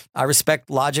I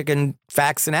respect logic and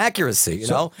facts and accuracy.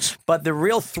 But the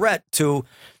real threat to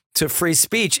free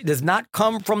speech does not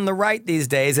come from the right these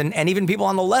days, and even people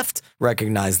on the left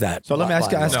recognize that. So let me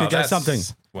ask you guys something.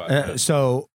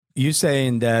 So you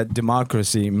saying that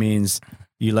democracy means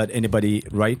you let anybody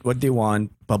write what they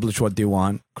want, publish what they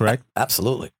want, correct?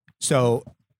 Absolutely. So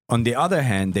on the other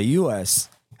hand, the U.S.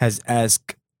 has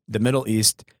asked the Middle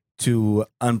East to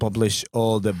unpublish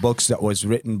all the books that was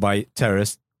written by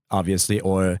terrorists, obviously,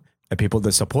 or people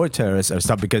that support terrorists or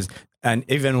stuff. And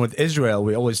even with Israel,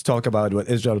 we always talk about with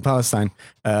Israel and Palestine,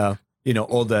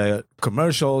 all the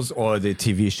commercials or the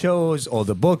TV shows, all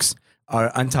the books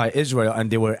are anti-Israel,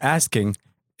 and they were asking,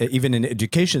 even in the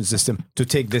education system, to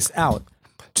take this out,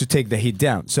 to take the heat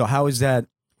down. So how is that?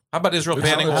 How about Israel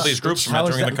banning all these groups from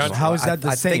entering the country? How is that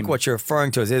the same? I think what you're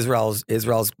referring to is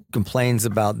Israel's complains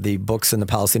about the books in the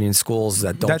Palestinian schools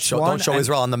that don't show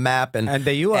Israel on the map, and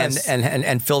the U.S.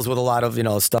 and fills with a lot of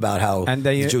stuff about how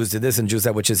the Jews did this and Jews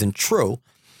that, which isn't true.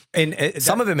 And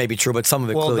some of it may be true, but some of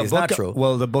it clearly is not true.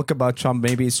 Well, the book about Trump,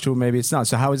 maybe it's true, maybe it's not.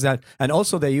 So how is that? And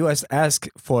also the U.S. asked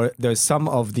for, there's some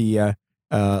of the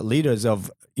leaders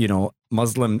of,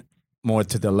 Muslim more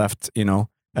to the left,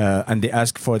 and they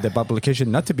ask for the publication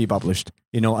not to be published,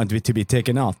 and to be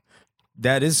taken off.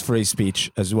 That is free speech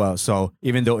as well. So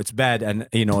even though it's bad and,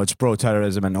 it's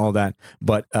pro-terrorism and all that,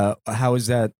 but how is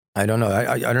that? I don't know.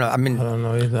 I don't know. I mean, I don't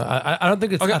know either. I don't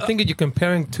think it's. Okay. I think you're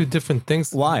comparing two different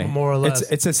things. Why? More or less,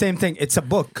 it's the same thing. It's a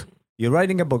book. You're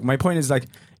writing a book. My point is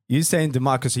you're saying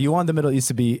democracy. You want the Middle East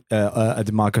to be a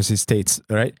democracy states,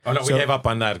 right? Oh no, we gave up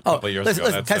on that a couple of years ago.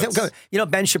 Listen,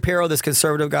 Ben Shapiro, this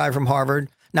conservative guy from Harvard.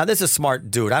 Now, this is a smart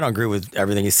dude. I don't agree with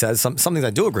everything he says. Some things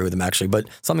I do agree with him, actually, but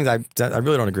some things I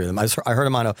really don't agree with him. I heard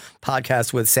him on a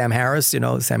podcast with Sam Harris. You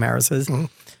know who Sam Harris is? Mm-hmm.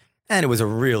 And it was a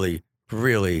really,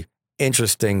 really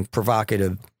interesting,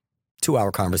 provocative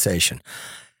 2-hour conversation.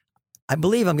 I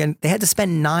believe they had to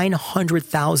spend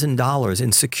 $900,000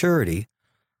 in security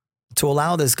to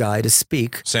allow this guy to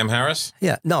speak. Sam Harris?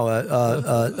 Yeah, no,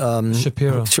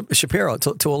 Shapiro. Shapiro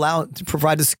to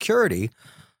provide the security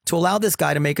to allow this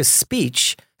guy to make a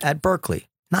speech at Berkeley.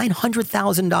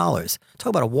 $900,000. Talk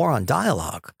about a war on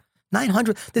dialogue.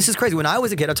 900. This is crazy. When I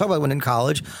was a kid, I talk about when in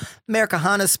college, Mayor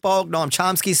Kahana spoke, Noam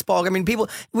Chomsky spoke. I mean, people,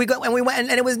 we went,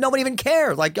 and it was, nobody even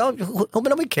cared. Like,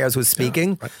 nobody cares who's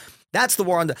speaking. Yeah, right. That's the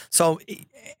war on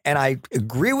and I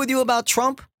agree with you about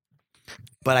Trump,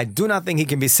 but I do not think he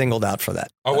can be singled out for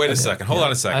that. Oh, wait a second. Hold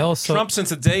on a second. Trump, since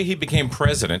the day he became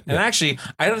president, and actually,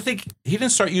 I don't think he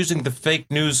didn't start using the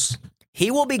fake news. He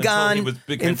will be gone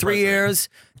in 3 years.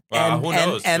 And, who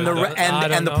knows? And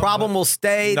the problem will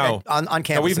stay on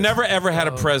campus. No, we've never ever had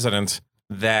a president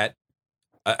that.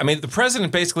 I mean, the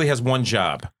president basically has one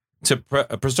job: to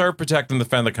preserve, protect, and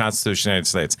defend the Constitution of the United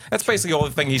States. That's basically the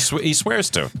only thing he swears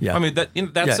to. Yeah. I mean,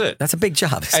 that's it. That's a big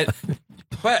job.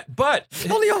 But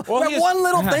only one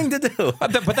little thing to do.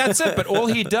 But that's it. But all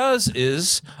he does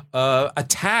is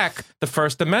attack the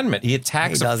First Amendment. He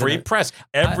attacks the free press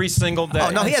every single day.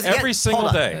 Oh, no, every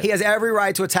single day. He has every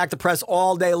right to attack the press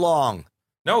all day long.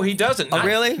 No, he doesn't. Oh,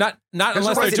 really? Not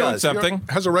unless they're doing something. He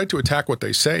has a right to attack what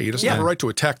they say. He doesn't have a right to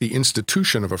attack the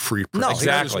institution of a free press. No,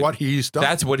 exactly. That is what he's done.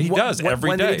 That's what he does every day.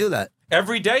 When did he do that?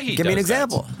 Every day he Give me an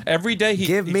example. Every day he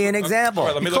give me an example.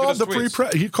 Right, he called the free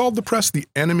press. He called the press the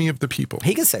enemy of the people.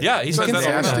 He can say that. Yeah, he says that's a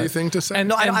nasty thing to say. And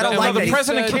no, I don't like that. The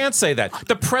president can't say that.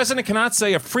 The president cannot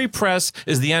say a free press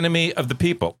is the enemy of the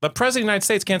people. The president of the United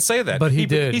States can't say that. But he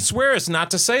did. He swears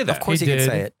not to say that. Of course he can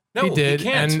say it. No, he did, he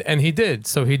can't. and he did.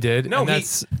 So he did. No, and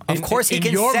that's of course he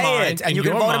can say it, and you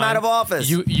can vote him out of office.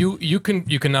 You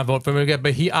cannot vote for him again,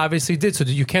 but he obviously did. So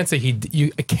you can't say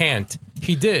you can't.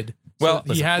 He did. Well,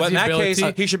 so he has in the that ability,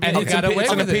 case, he should be. And he got away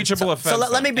it's an with it. impeachable offense. So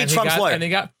let me be Trump's lawyer.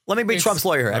 Let me be Trump's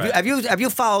lawyer here. Have you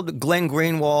followed Glenn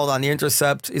Greenwald on The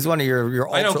Intercept? He's one of your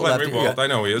ultra I know Glenn Greenwald. I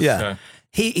know he is. Yeah.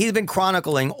 He's been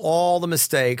chronicling all the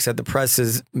mistakes that the press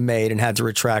has made and had to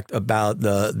retract about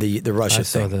the Russia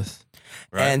thing. I saw this.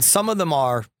 Right. And some of them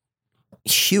are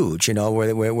huge,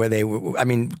 where they I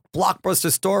mean, blockbuster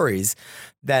stories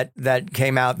that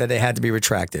came out that they had to be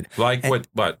retracted. Like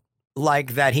what?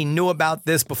 Like that he knew about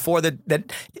this before but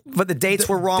the dates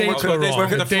were wrong. Dates were wrong.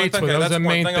 The dates were the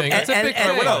main thing. That's a big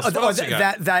thing. What else you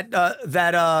got?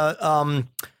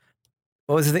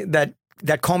 What was it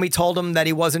that Comey told him that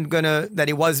he wasn't gonna that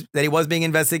he was being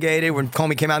investigated when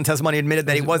Comey came out in testimony admitted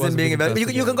that he wasn't being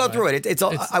investigated. You can go through it.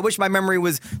 I wish my memory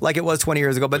was like it was 20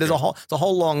 years ago, but there's a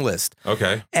whole long list.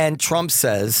 Okay. And Trump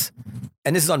says,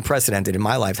 and this is unprecedented in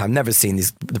my lifetime. I've never seen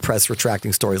the press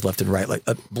retracting stories left and right, like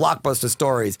blockbuster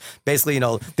stories. Basically,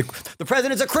 the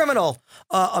president's a criminal.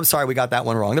 I'm sorry, we got that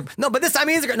one wrong. No, but this time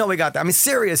he's no, we got that. I mean,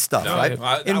 serious stuff, right?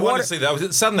 I want to see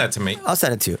that. Send that to me. I'll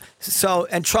send it to you. So,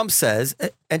 and Trump says,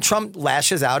 and Trump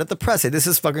lashes out at the press. This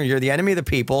is fucking. You're the enemy of the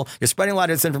people. You're spreading a lot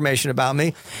of disinformation about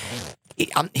me.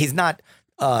 He's not.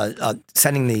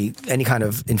 Sending any kind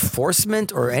of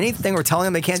enforcement or anything, or telling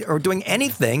them they can't, or doing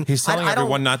anything. He's telling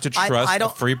everyone not to trust the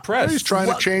free press. He's trying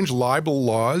to change libel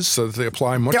laws so that they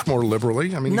apply much more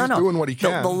liberally. I mean, he's doing what he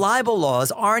can. The libel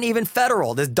laws aren't even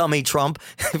federal. This dummy Trump.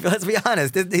 Let's be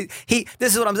honest. This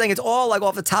is what I'm saying. It's all like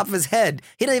off the top of his head.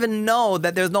 He doesn't even know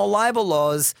that there's no libel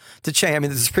laws to change. I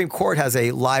mean, the Supreme Court has a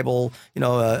libel. New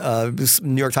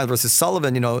York Times versus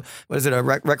Sullivan. What is it? A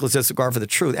reckless disregard for the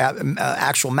truth,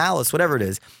 actual malice, whatever it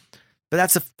is. But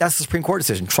that's the Supreme Court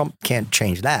decision. Trump can't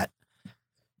change that.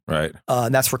 Right.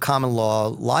 That's for common law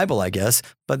libel, I guess.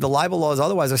 But the libel laws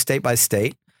otherwise are state by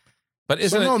state. But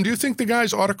do you think the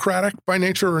guy's autocratic by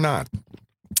nature or not?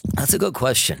 That's a good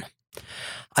question.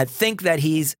 I think that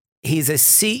he's a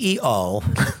CEO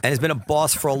and has been a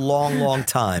boss for a long, long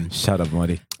time. Shut up,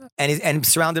 Marty. And he's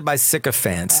surrounded by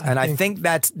sycophants. And I think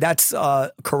that's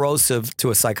corrosive to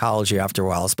a psychology after a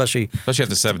while, especially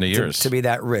after 70 years. To be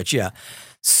that rich, yeah.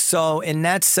 So in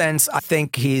that sense, I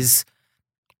think he's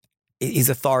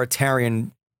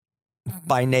authoritarian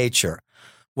by nature.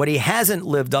 What he hasn't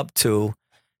lived up to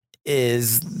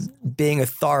is being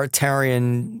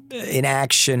authoritarian in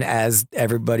action as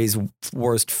everybody's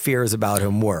worst fears about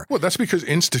him were. Well, that's because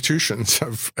institutions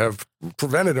have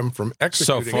prevented him from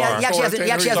executing. So far. He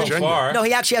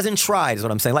actually hasn't tried, is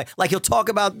what I'm saying. Like he'll talk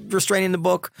about restraining the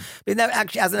book, but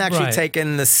he hasn't actually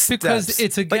taken the steps. Because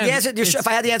it's, again... But the answer, if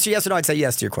I had the answer yes or no, I'd say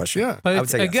yes to your question. Yeah. But I would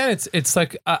say again, yes. it's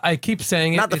like, I keep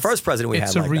saying Not the first president we had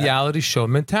It's a reality show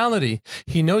mentality.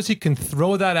 He knows he can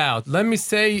throw that out. Let me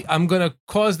say I'm going to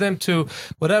cause them to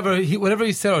whatever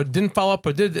he said or didn't follow up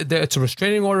or did. It's a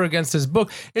restraining order against his book.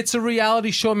 It's a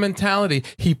reality show mentality.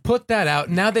 He put that out.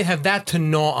 Now they have that to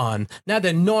gnaw on. Now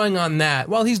they're gnawing on that.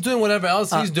 Well, he's doing whatever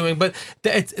else he's doing, but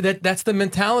that's the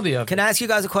mentality of it. Can I ask you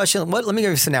guys a question? Let me give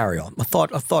you a scenario. A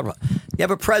thought. You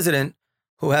have a president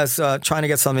who has trying to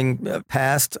get something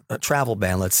passed, a travel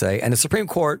ban, let's say, and the Supreme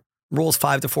Court rules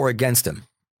 5-4 against him.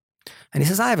 And he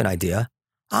says, I have an idea.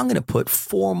 I'm going to put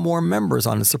 4 more members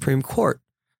on the Supreme Court.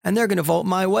 and they're going to vote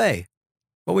my way.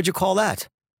 What would you call that?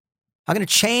 I'm going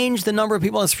to change the number of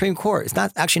people on the Supreme Court. It's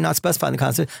not actually not specified in the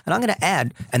Constitution. And I'm going to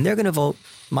add, and they're going to vote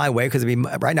my way because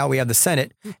right now we have the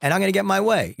Senate, and I'm going to get my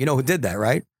way. You know who did that,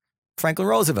 right? Franklin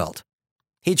Roosevelt.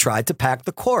 He tried to pack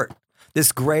the court.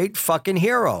 This great fucking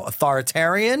hero,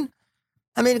 authoritarian.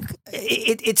 I mean,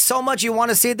 it's so much you want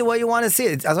to see it the way you want to see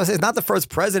it. As I said, it's not the first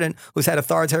president who's had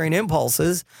authoritarian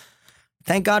impulses.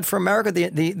 Thank God for America,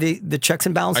 the checks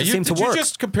and balances seem to work. Did you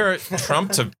just compare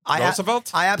Trump to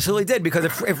Roosevelt? I absolutely did, because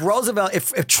if Roosevelt,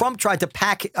 if Trump tried to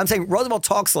pack, I'm saying Roosevelt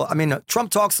talks a lot. I mean, Trump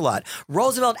talks a lot.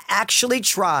 Roosevelt actually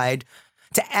tried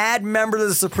to add members of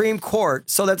the Supreme Court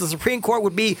so that the Supreme Court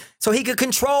would be, so he could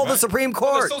control the Supreme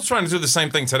Court. They're still trying to do the same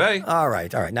thing today. All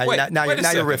right. Now you're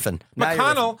riffing.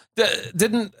 McConnell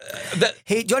didn't let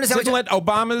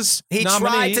Obama's He nominee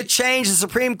tried to change the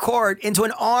Supreme Court into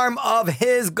an arm of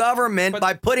his government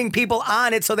by putting people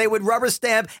on it so they would rubber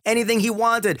stamp anything he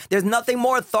wanted. There's nothing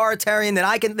more authoritarian that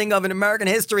I can think of in American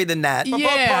history than that. But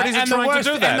both parties are trying to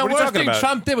do that. And the worst thing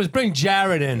Trump did was bring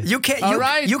Jared in. You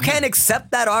can't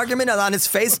accept that argument on its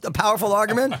face, a powerful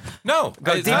argument. No,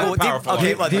 it's not a powerful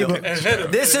argument.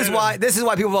 This is why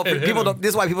people vote. This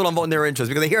is why people don't vote in their interest,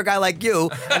 because they hear a guy like you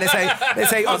and they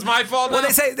say, oh, it's my fault. Well, they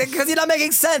say because you're not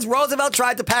making sense. Roosevelt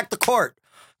tried to pack the court.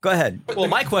 Go ahead. Well,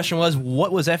 my question was,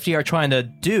 what was FDR trying to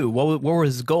do? What were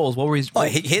his goals? What were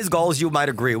his goals? You might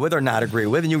agree with or not agree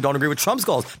with, and you don't agree with Trump's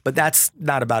goals. But that's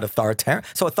not about authoritarian.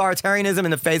 So authoritarianism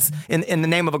in the face, in the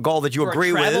name of a goal that you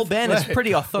agree with. Travel ban is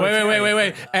pretty authoritarian.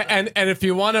 Wait. And if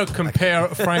you want to compare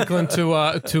Franklin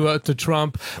to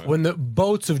Trump, when the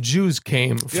boats of Jews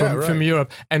came from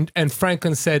Europe, and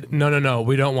Franklin said, no,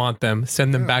 we don't want them.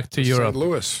 Send them back to Europe. St.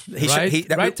 Louis.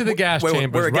 Right to the gas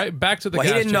chambers. Right back to the gas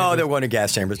chambers. He didn't know they were going to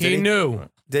gas chambers. He knew.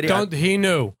 Did he? He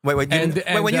knew. Wait.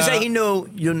 When you say he knew,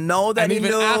 you know that he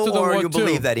knew, or you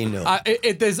believe that he knew?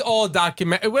 There's all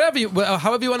document. However you want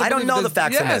to. I don't know the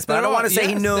facts on this, but I don't want to say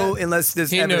he knew unless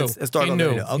there's evidence. Historical. He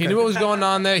knew. Okay. He knew what was going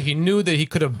on there. He knew that he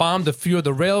could have bombed a few of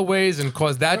the railways and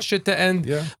caused that shit to end.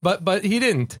 Yeah. But he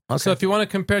didn't. Okay. So if you want to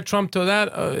compare Trump to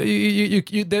that,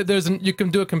 you can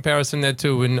do a comparison there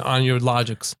too on your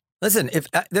logics. Listen,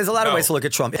 there's a lot of ways to look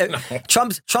at Trump.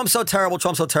 Trump's so terrible,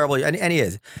 and he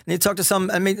is. And you talk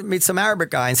to meet some Arabic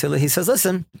guy, and he says,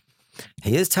 listen,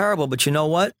 he is terrible, but you know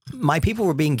what? My people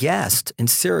were being gassed in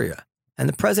Syria, and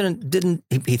the president didn't.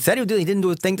 He said he didn't do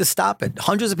a thing to stop it.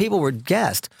 Hundreds of people were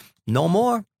gassed. No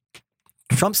more.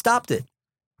 Trump stopped it.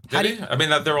 Did he? I mean,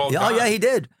 they're all. Oh yeah, he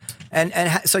did. And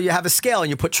so you have a scale,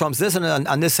 and you put Trump's this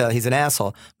on this side. He's an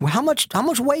asshole. Well, how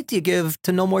much weight do you give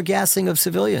to no more gassing of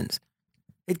civilians?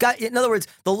 In other words,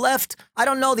 the left, I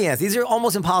don't know the answer. These are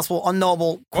almost impossible,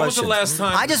 unknowable questions. What was the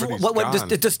last time?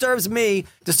 What disturbs me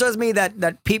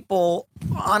that people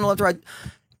on the left, right,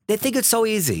 they think it's so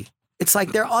easy. It's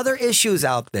like there are other issues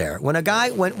out there.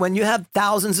 When you have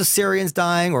thousands of Syrians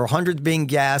dying or hundreds being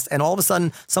gassed, and all of a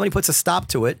sudden somebody puts a stop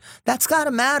to it, that's got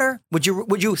to matter. Would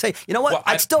you say, you know what? Well,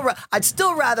 I'd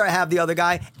still rather have the other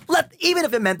guy, even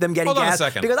if it meant them getting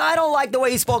gassed, because I don't like the way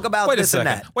he spoke about this and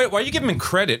that. Wait, why are you giving him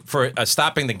credit for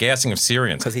stopping the gassing of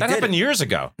Syrians? That happened years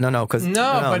ago. No,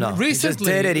 but recently he just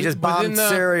did it. He just bombed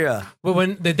Syria. Well,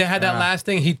 when they had that last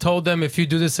thing, he told them, if you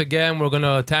do this again, we're going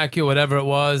to attack you, whatever it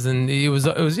was, and it was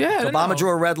Obama drew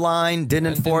a red line,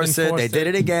 didn't enforce it. They did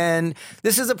it again.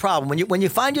 This is a problem when you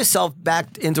find yourself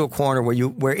backed into a corner where you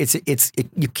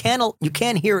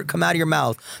can't hear it come out of your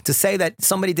mouth to say that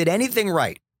somebody did anything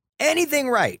right.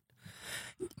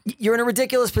 You're in a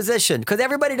ridiculous position because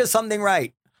everybody does something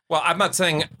right. Well, I'm not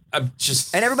saying and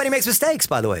everybody makes mistakes,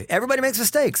 by the way. Everybody makes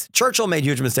mistakes. Churchill made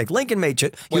huge mistakes. Lincoln made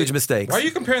huge mistakes. Why are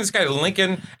you comparing this guy to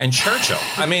Lincoln and Churchill?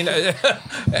 I mean,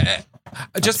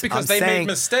 just because they made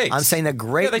mistakes. I'm saying that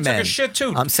great men. They took a shit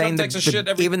too. I'm saying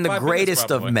that even the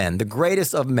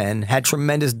greatest of men had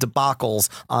tremendous debacles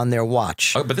on their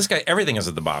watch. Oh, but this guy, everything is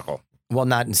a debacle. Well,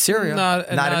 not in Syria. Not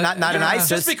in ISIS.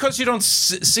 Just because you don't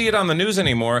see it on the news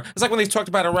anymore. It's like when they talked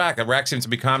about Iraq. Iraq seems to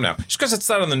be calm now. Just because it's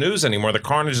not on the news anymore, the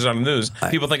carnage is on the news,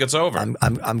 people think it's over. I'm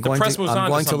going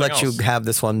to let you have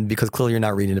this one because clearly you're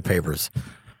not reading the papers.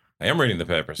 I am reading the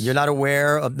papers. You're not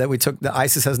aware that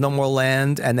ISIS has no more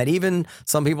land, and that even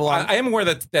some people. I am aware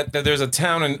that there's a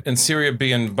town in Syria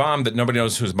being bombed that nobody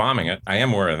knows who's bombing it. I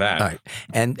am aware of that. All right,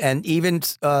 and even.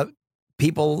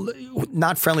 People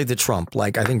not friendly to Trump,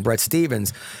 like I think Brett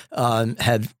Stevens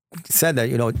had said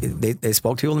that, they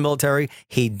spoke to people in the military.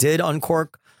 He did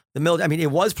uncork the military. I mean,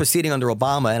 it was proceeding under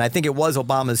Obama, and I think it was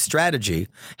Obama's strategy.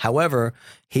 However,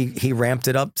 he ramped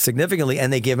it up significantly,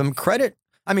 and they give him credit.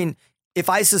 I mean, if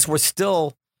ISIS were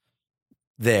still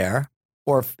there,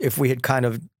 or if we had kind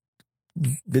of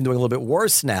been doing a little bit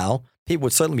worse now, people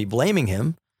would certainly be blaming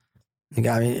him.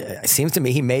 I mean, it seems to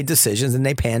me he made decisions and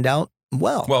they panned out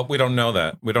well. Well, we don't know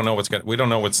that. We don't know we don't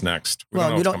know what's next. We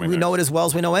know it as well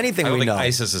as we know anything. I don't we think know.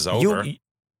 ISIS is over.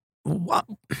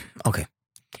 Okay.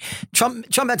 Trump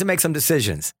had to make some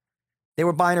decisions. They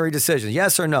were binary decisions,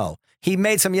 yes or no. He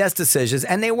made some yes decisions,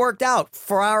 and they worked out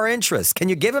for our interests. Can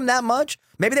you give him that much?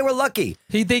 Maybe they were lucky.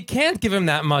 They can't give him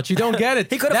that much. You don't get it.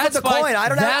 He could have flipped the coin. I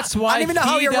don't know. That's why I don't even know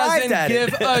how he arrived at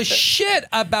doesn't give a shit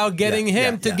about getting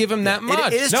him to give him that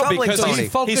much. It is no, troubling, because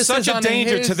Tony. he's such a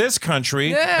danger to this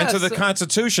country and to the Yes.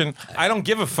 Constitution. I don't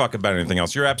give a fuck about anything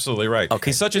else. You're absolutely right.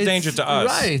 Okay. He's such a danger to us.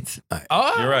 Right.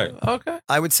 Oh, You're right. Okay.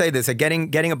 I would say this: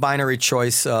 getting a binary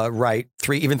choice right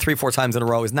 3-4 times in a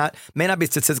row may not be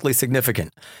statistically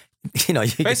significant. You know,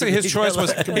 Basically, his choice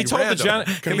was he told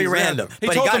the can be random. He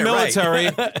but told got the it right.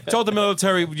 military. Told the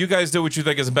military, you guys do what you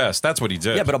think is best. That's what he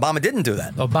did. Yeah, but Obama didn't do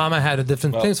that. Obama had a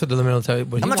different things for the military. I'm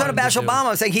not trying to bash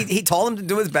Obama. I'm saying he told him to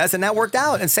do his best, and that worked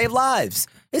out and saved lives.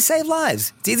 It saved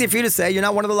lives. It's easy for you to say you're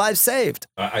not one of the lives saved.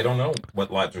 I don't know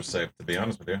what lives are saved, to be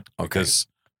honest with you. Okay. Because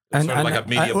it's sort of like a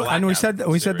media and we said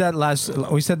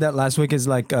that last week is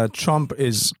like Trump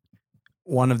is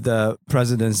one of the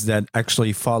presidents that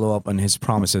actually follow up on his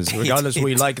promises, regardless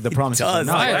we like the promises or does.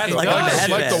 not. Like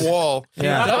Like the wall.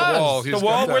 Yeah. The wall. The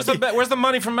wall. Where's the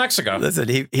money from Mexico? Listen,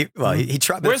 he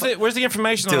tried. Where's the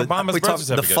information on Obama's birth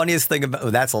certificate? The funniest thing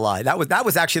about that's a lie. That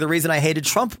was actually the reason I hated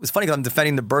Trump. It was funny because I'm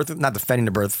defending the birth, not defending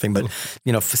the birth thing, but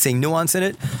for seeing nuance in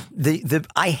it.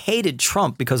 I hated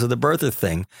Trump because of the birther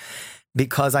thing,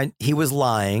 because he was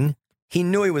lying. He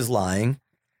knew he was lying.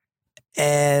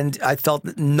 And I felt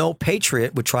that no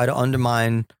patriot would try to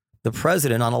undermine the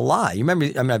president on a lie. You remember,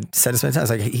 I've said this many times,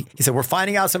 like he said, we're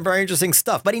finding out some very interesting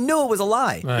stuff, but he knew it was a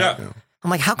lie. Right. Yeah. I'm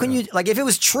like, how can you, like, if it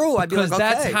was true, I'd be like, Because okay.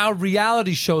 that's how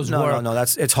reality shows work. No,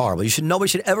 it's horrible. Nobody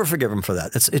should ever forgive him for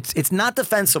that. It's not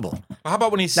defensible. How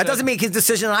about when he said That doesn't mean his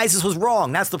decision on ISIS was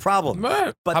wrong. That's the problem.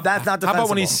 Right. But that's not defensible. How about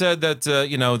when he said that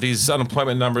these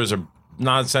unemployment numbers are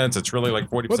nonsense? It's really like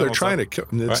 40%. Well, they're trying to kill.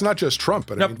 It's not just Trump,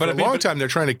 but, for a long time they're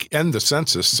trying to end the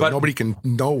census so nobody can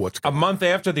know what's going on. A month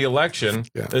after the election,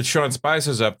 Sean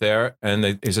Spicer's up there,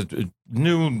 and he said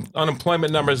new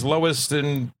unemployment numbers lowest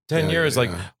in 10 years.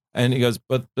 And he goes,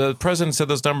 but the president said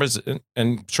those numbers,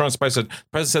 and Sean Spicer said, the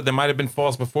president said they might have been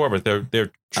false before, but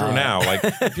they're true now. Like,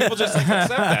 people just accept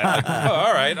that. Like, oh,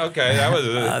 all right, okay, that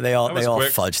was they all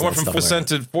quick. fudge. Went from percent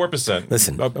to 4%.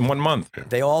 Listen, in 1 month.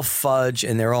 They all fudge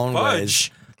in their own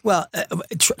ways. Well,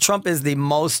 Trump is the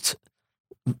most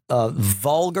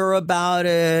vulgar about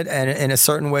it, and in a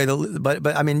certain way. But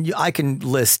I mean, I can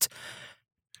list.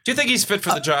 Do you think he's fit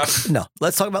for the job? No.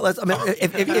 Let's talk about.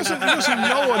 If he doesn't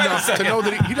know enough to know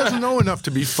that he doesn't know enough to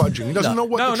be fudging. He doesn't know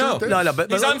what the truth is. No,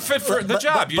 but he's unfit for the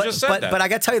job. You just said that. But I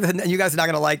got to tell you, that you guys are not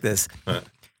going to like this.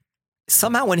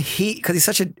 Somehow, when because he's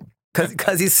such a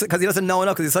because he doesn't know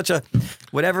enough, because he's such a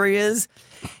whatever he is,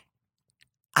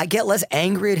 I get less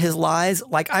angry at his lies.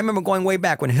 Like, I remember going way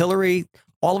back when Hillary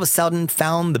all of a sudden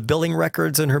found the billing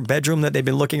records in her bedroom that they'd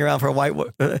been looking around for a while.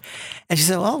 And she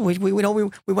said, "Oh, we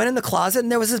went in the closet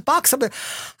and there was this box up there."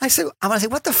 I said,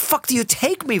 "What the fuck do you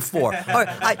take me for?"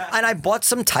 I bought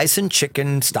some Tyson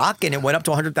chicken stock and it went up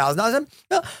to $100,000.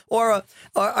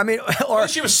 Or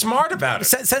she was smart about it.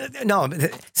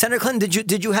 Senator Clinton,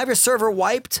 did you have your server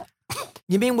wiped?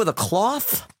 You mean with a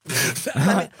cloth?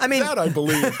 I mean that I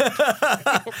believe.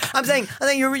 I'm saying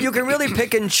you can really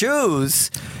pick and choose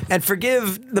and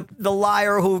forgive the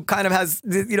liar who kind of has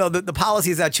the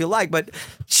policies that you like, but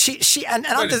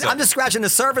I'm just scratching the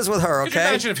surface with her. Okay, could you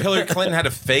imagine if Hillary Clinton had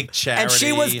a fake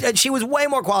charity and she was way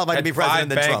more qualified to be president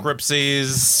than Trump.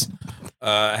 Bankruptcies.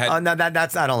 I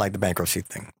don't like the bankruptcy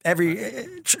thing.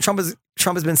 Trump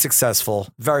has been successful,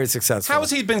 very successful. How has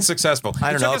he been successful?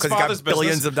 I don't know, because he got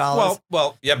billions of dollars.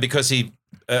 Well, yeah, because he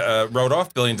wrote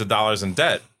off billions of dollars in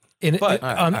debt. He took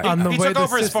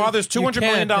over his father's $200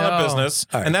 million business,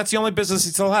 and that's the only business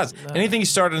he still has. Anything he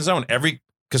started on his own, every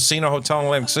casino, hotel in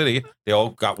Atlantic City, they all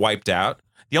got wiped out.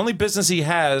 The only business he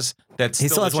has that's he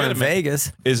still has one in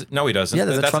Vegas. No, he doesn't. Yeah,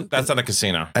 that's not a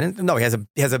casino. I didn't know he has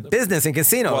a business in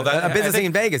casino. Well, a business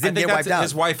in Vegas didn't get wiped out.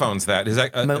 His wife owns that.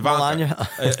 Melania?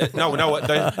 No,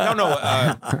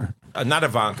 not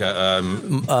Ivanka.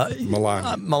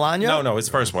 Melania? No, his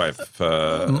first wife,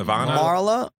 Ivana.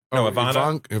 Marla? No,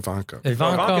 Ivana. Ivanka,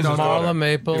 Marla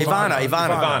Maple.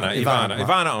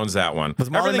 Ivana owns that one. Was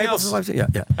Marla Maple's wife? Yeah.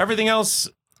 Everything else.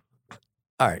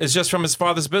 All right. It's just from his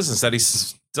father's business that he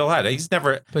still had. He's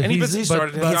never any business he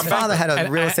started. His father had a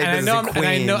real estate business in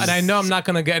Queens. And I know I'm not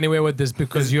going to get anywhere with this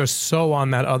because you're so on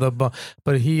that other, but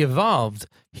he evolved.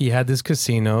 He had his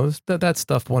casinos. That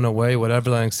stuff went away. Whatever,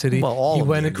 Atlantic City. Well, all he of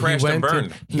went. them. He Crashed and went.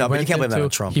 burned. No, but you can't blame that on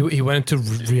Trump. He went into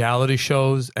reality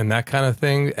shows and that kind of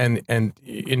thing, and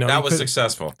you know That was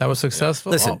successful. That was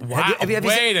successful. Listen, Oh, wow. have you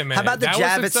Wait a minute. How about the That was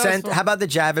Javits successful? Center? How about the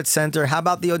Javits Center? How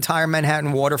about the entire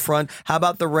Manhattan waterfront? How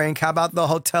about the rink? How about the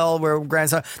hotel where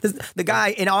grandson? The guy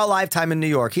in our lifetime in New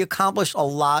York, he accomplished a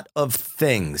lot of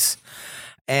things,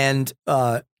 and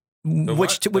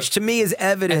which to me is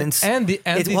evidence. And the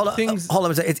things. Hold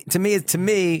on a second. To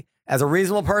me as a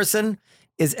reasonable person,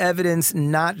 is evidence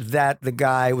not that the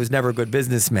guy was never a good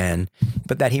businessman,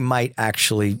 but that he might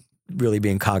actually really be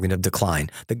in cognitive decline.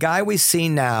 The guy we see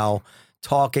now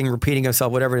talking, repeating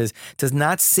himself, whatever it is, does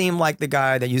not seem like the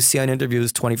guy that you see on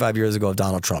interviews 25 years ago of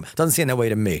Donald Trump. Doesn't seem that way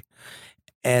to me.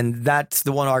 And that's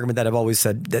the one argument that I've always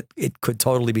said that it could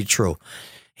totally be true.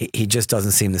 He just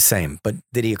doesn't seem the same. But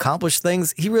did he accomplish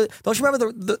things? He really, don't you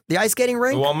remember the ice skating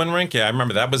rink? The Woman rink, yeah, I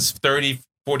remember. That was 30,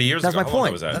 40 years That's ago. my How long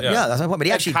point. was that? Yeah, that's my point. But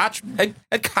he actually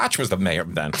Ed Koch was the mayor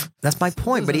then. That's my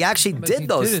point. But he actually did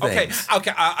those things.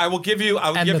 Okay. I will give you. I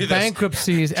will And give the you this.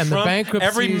 bankruptcies and Trump, the bankruptcies.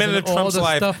 every minute of and all Trump's the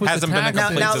life stuff with the hasn't been a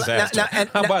taxes. complete disaster.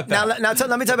 How about that?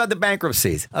 Let me talk about the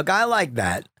bankruptcies. A guy like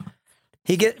that,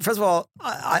 first of all,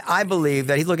 I believe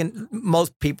that he's looking,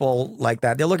 most people like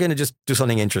that, they're looking to just do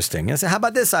something interesting. And I say, how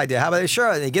about this idea? How about this?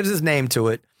 Sure. And he gives his name to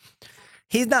it.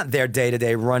 He's not there day to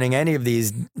day running any of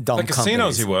these dumb The casinos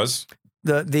companies. he was.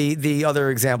 The other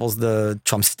examples, the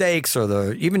Trump steaks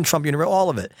or even Trump University, all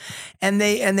of it. And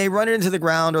they run it into the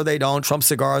ground or they don't. Trump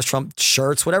cigars, Trump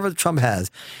shirts, whatever Trump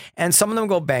has. And some of them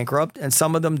go bankrupt and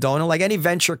some of them don't. And like any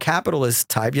venture capitalist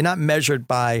type, you're not measured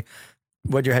by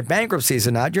whether you had bankruptcies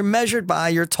or not. You're measured by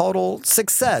your total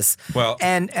success. Well,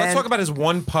 let's talk about his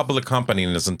one public company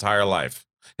in his entire life.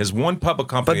 His one public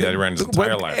company that he ran his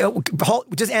entire life.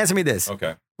 Just answer me this.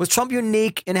 Okay. Was Trump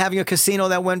unique in having a casino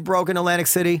that went broke in Atlantic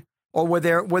City? Or was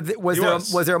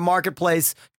there a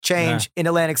marketplace change in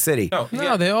Atlantic City?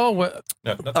 No, they all were.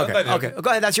 No, okay.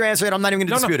 Go ahead. That's your answer. I'm not even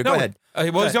going to dispute it. Go ahead.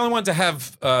 Well, he's the only one to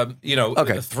have,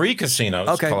 3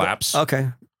 casinos collapse. Okay.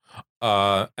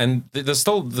 And there's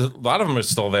still a lot of them are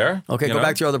still there. Okay. Go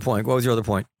back to your other point. What was your other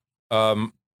point?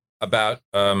 About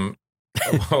we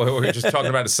were just talking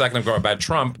about a second ago about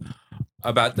Trump.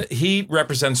 He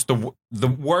represents the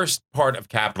worst part of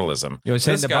capitalism. You were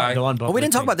saying this guy. We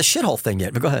didn't talk about the shithole thing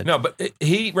yet, but go ahead. No, but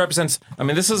he represents. I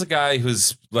mean, this is a guy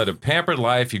who's led a pampered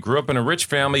life. He grew up in a rich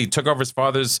family. He took over his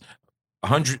father's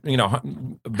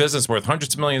business worth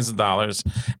hundreds of millions of dollars,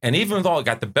 and even with all,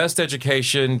 got the best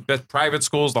education, best private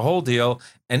schools, the whole deal,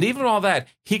 and even all that,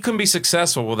 he couldn't be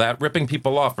successful without ripping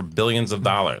people off for billions of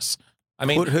dollars. I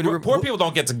mean, poor people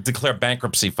don't get to declare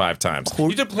bankruptcy 5 times.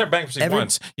 You declare bankruptcy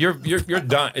once, you're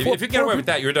done. If you get away with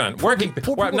that, you're done. Working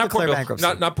people, not poor people,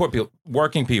 not poor people.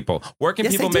 Working people. Working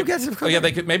Yes, people. they do get Yeah,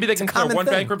 they could. Maybe they can declare one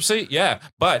bankruptcy. Yeah,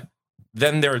 but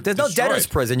then there's no debtor's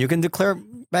prison. You can declare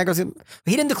bankruptcy.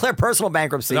 He didn't declare personal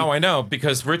bankruptcy. No, I know,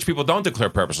 because rich people don't declare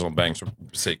personal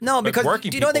bankruptcy. No, because do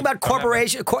you know anything about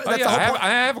corporation? I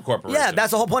have a corporation. Yeah,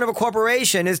 that's the whole point of a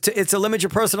corporation is to limit your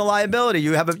personal liability.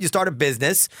 You start a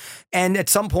business, and at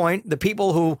some point, the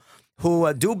people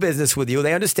who do business with you,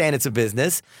 they understand it's a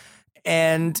business,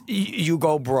 and you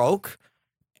go broke.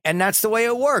 And that's the way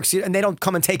it works. And they don't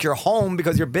come and take your home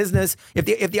because your business.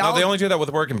 They only do that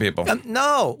with working people.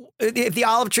 No, if the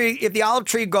olive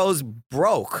tree goes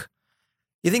broke,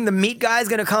 you think the meat guy's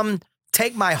going to come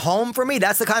take my home from me?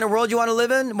 That's the kind of world you want to live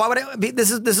in. Why would I?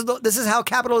 This is how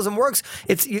capitalism works.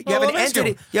 You have an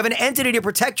entity. You have an entity to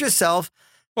protect yourself.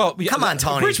 Well, come on,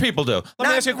 Tony. Rich people do. Let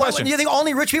me ask you a question. You think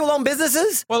only rich people own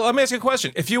businesses? Well, let me ask you a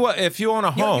question. If you own a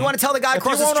home, you want to tell the guy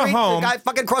across the street, the guy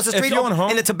fucking across the street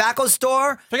in the tobacco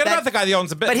store, forget about the guy that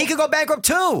owns a business. But he could go bankrupt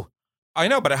too. I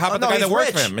know, but how about the guy that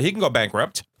works for him? He can go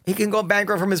bankrupt. He can go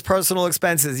bankrupt from his personal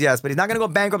expenses, yes, but he's not going to go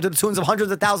bankrupt to the tunes of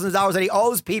hundreds of thousands of dollars that he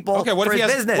owes people for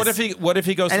his business. What if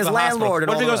he goes to the hospital? What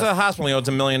if he goes to the hospital and he owes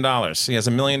 $1 million? He has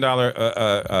 $1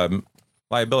 million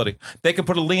liability. They could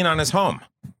put a lien on his home.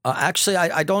 Actually,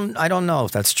 I don't know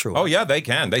if that's true. Oh yeah, they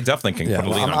can. They definitely can put a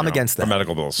lien on. I'm against that for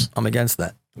medical bills. I'm against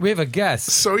that. We have a guess.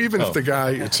 So even if the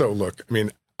guy, look, I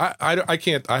mean, I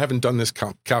can't. I haven't done this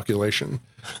calculation,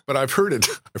 but I've heard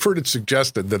it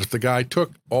suggested that if the guy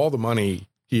took all the money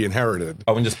he inherited,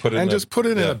 and just put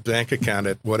it in a bank account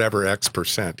at whatever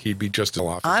X%, he'd be just as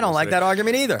off. I don't like that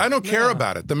argument either. I don't care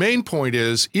about it. The main point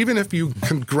is, even if you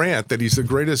can grant that he's the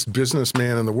greatest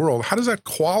businessman in the world, how does that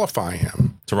qualify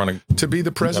him to be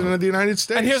the president of the United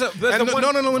States? And here's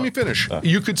no, let me finish.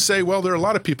 You could say, well, there are a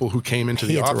lot of people who came into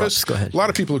the office. Go ahead. A lot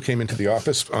of people who came into the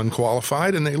office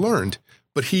unqualified, and they learned.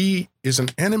 But he is an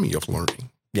enemy of learning.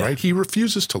 Yeah. Right? He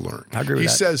refuses to learn. I agree with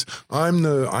that. He says, I'm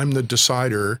the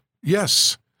decider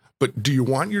Yes. But do you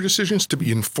want your decisions to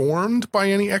be informed by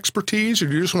any expertise, or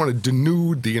do you just want to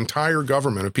denude the entire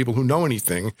government of people who know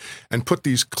anything and put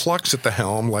these clucks at the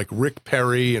helm like Rick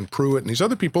Perry and Pruitt and these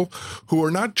other people who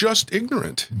are not just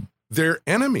ignorant, they're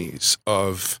enemies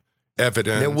of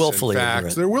evidence. They're willfully and facts.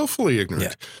 ignorant. They're willfully ignorant.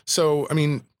 Yeah. So, I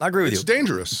mean, I agree with it's you.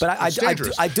 dangerous. But I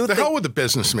do the think hell with the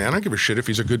businessman. I don't give a shit if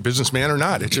he's a good businessman or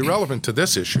not. It's irrelevant to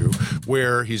this issue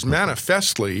where he's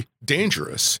manifestly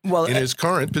dangerous in his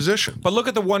current position. But look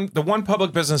at the one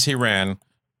public business he ran.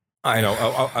 I know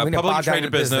a publicly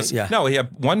traded business. Yeah. No, he had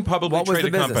one publicly What was the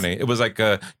traded business? company. It was like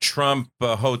a Trump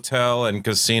Hotel and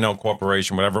Casino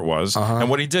Corporation, whatever it was. And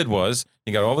what he did was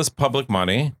he got all this public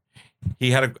money.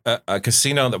 He had a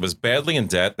casino that was badly in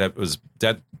debt,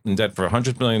 in debt for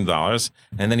 $100 million,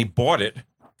 and then he bought it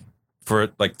for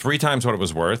like 3 times what it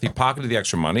was worth. He pocketed the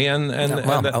extra money, and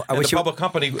the public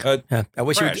company. I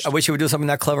wish you would do something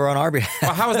that clever on our behalf.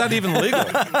 Well, how is that even legal?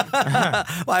 Well,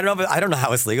 I don't know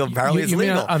how it's legal. Apparently, it's You mean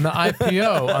legal. on the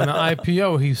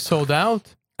IPO, he sold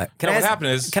out. Can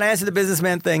I answer the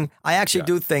businessman thing? I actually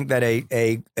do think that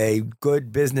a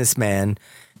good businessman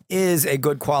is a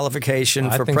good qualification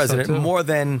I for think so, president, too. more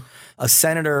than a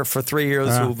senator for 3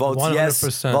 years who votes yes,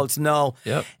 100%. votes no.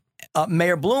 Yep.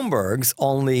 Mayor Bloomberg's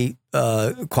only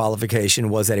qualification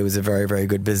was that he was a very, very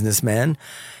good businessman.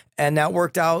 And that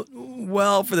worked out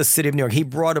well for the city of New York. He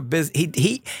brought a business.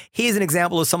 He's an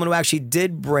example of someone who actually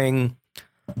did bring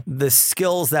the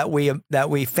skills that we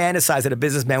fantasize that a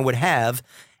businessman would have,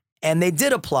 and they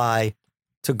did apply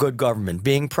to good government,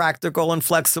 being practical and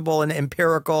flexible and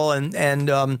empirical and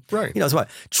right. So what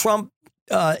Trump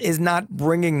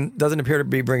doesn't appear to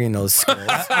be bringing those skills.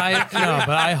 But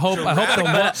I hope the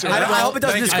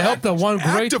one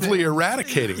great actively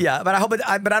eradicating. Yeah, but I hope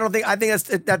but I don't think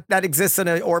that exists in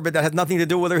an orbit that has nothing to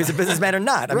do with whether he's a businessman or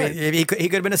not. I mean, he could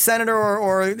have been a senator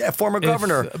or a former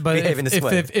governor behaving this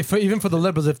way. If even for the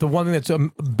liberals, if the one thing that's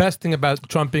best thing about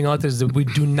Trump being elected is that we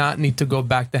do not need to go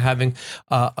back to having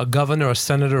a governor, a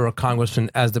senator, or a congressman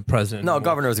as the president. No,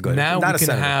 governor is good. Now not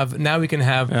we can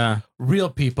have real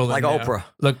people like in there. Oprah.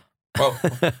 Look. Well,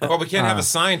 we can't have a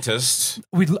scientist.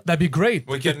 That'd be great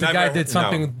if the guy did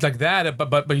something like that.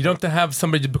 But you don't have to have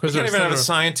somebody because we can't even have a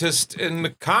scientist in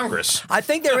the Congress. I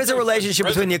think there is a relationship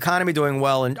between the economy doing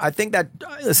well and I think that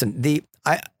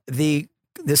the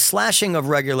slashing of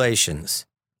regulations.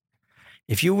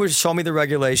 If you were to show me the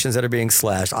regulations that are being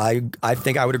slashed, I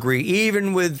think I would agree,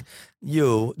 even with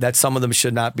you, that some of them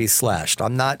should not be slashed.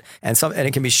 I'm not, and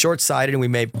it can be short-sighted, and we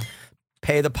may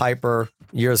pay the piper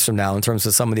years from now in terms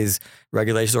of some of these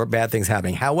regulations or bad things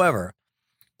happening. However,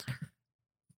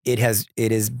 it has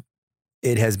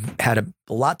had a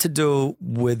lot to do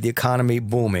with the economy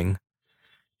booming,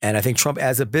 and I think Trump,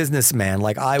 as a businessman,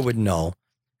 like I would know,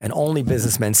 and only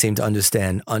businessmen seem to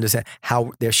understand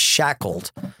how they're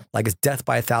shackled, like it's death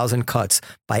by 1,000 cuts,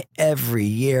 by every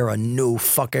year a new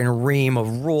fucking ream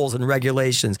of rules and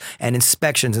regulations and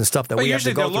inspections and stuff that we have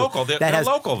to go through. Local. They're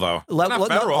local, though. Not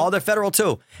federal. Oh, they're federal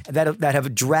too. That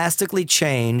have drastically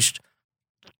changed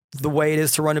the way it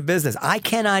is to run a business. I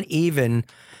cannot even.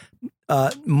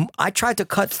 I tried to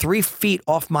cut 3 feet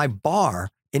off my bar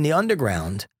in the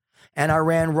underground. And I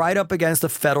ran right up against the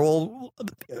federal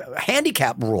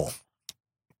handicap rule.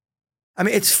 I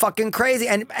mean, it's fucking crazy.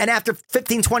 And after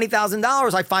 $15,000,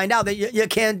 $20,000, I find out that you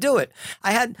can't do it.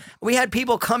 We had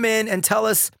people come in and tell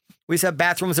us, we said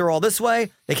bathrooms are all this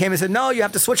way. They came and said, no, you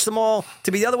have to switch them all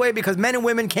to be the other way because men and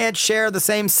women can't share the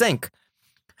same sink.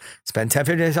 Spend 10,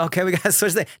 15 days. Okay, we got to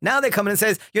switch things. Now they come in and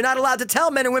says, you're not allowed to tell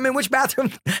men and women which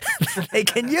bathroom they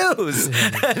can use.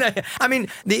 I mean,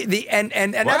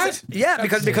 that's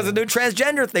because of the new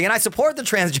transgender thing. And I support the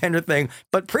transgender thing.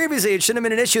 But previously, it shouldn't have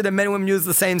been an issue that men and women use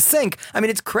the same sink. I mean,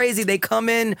 it's crazy. They come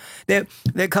in. They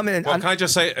come in. Well, can I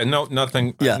just say,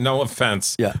 no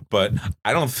offense, but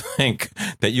I don't think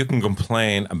that you can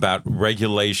complain about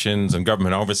regulations and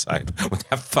government oversight with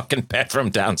that fucking bathroom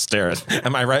downstairs.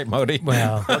 Am I right, Modi?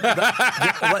 Well.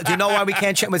 Do you know why we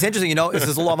can't change? What's interesting, this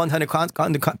is the law of unintended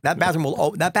consequences. That bathroom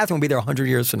will be there 100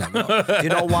 years from now. Do you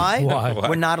know why? Why?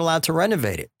 We're not allowed to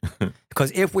renovate it because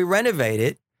if we renovate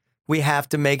it, we have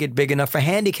to make it big enough for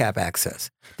handicap access.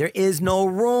 There is no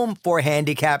room for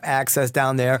handicap access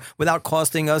down there without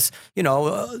costing us,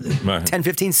 10,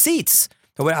 15 seats.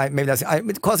 Maybe that's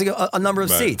costing a number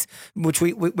of seats, which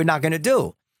we're not going to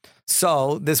do.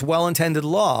 So this well-intended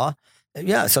law.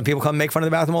 Yeah, some people come and make fun of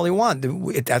the bathroom all they want.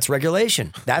 That's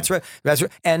regulation.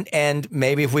 And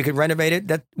maybe if we could renovate it,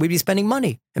 that we'd be spending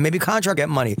money, and maybe contract get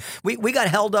money. We got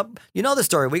held up. You know the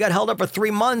story. We got held up for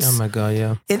 3 months. Oh my God,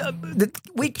 yeah.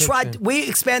 We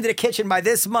expanded a kitchen by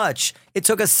this much. It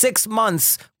took us 6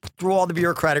 months through all the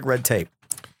bureaucratic red tape.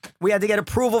 we had to get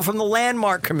approval from the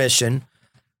Landmark Commission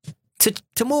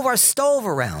to move our stove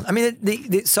around. I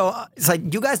mean, so it's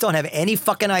like you guys don't have any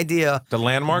fucking idea. The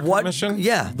Landmark Commission?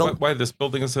 Yeah. Why this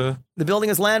building is a... The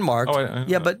building is landmarked. Oh,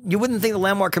 yeah, but you wouldn't think the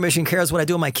Landmark Commission cares what I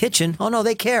do in my kitchen. Oh, no,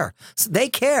 they care. They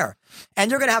care.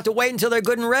 And you're going to have to wait until they're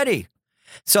good and ready.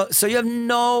 So you have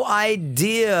no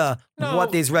idea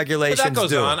what these regulations that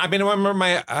goes do. on. I mean, I remember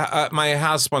my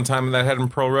house one time that I had in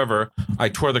Pearl River. I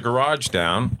tore the garage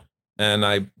down, and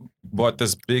I bought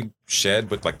this big shed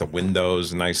with like the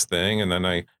windows, nice thing, and then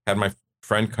I had my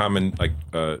friend come and like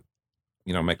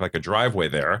make like a driveway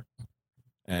there.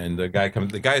 And the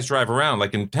guys drive around,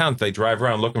 like in town, they drive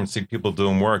around looking and see people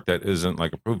doing work that isn't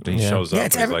like approved. And he shows up.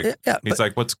 And he's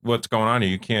like, what's going on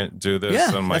here? You can't do this.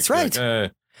 Yeah, I'm that's like,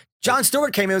 right. John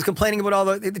Stewart came in, was complaining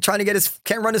about trying to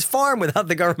can't run his farm without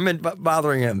the government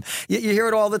bothering him. You hear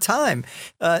it all the time.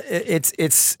 It's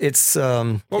we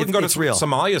can go to real.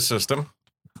 Somalia system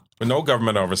with no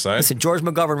government oversight. Listen, George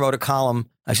McGovern wrote a column.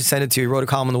 I should send it to you. He wrote a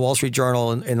column in the Wall Street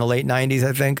Journal in the late 90s,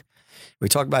 I think. We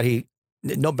talked about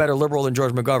no better liberal than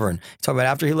George McGovern. He talked about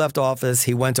after he left office,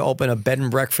 he went to open a bed and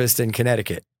breakfast in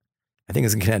Connecticut. I think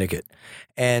it's in Connecticut.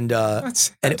 And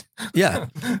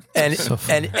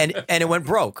it went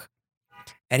broke.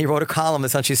 And he wrote a column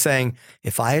essentially saying,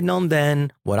 if I had known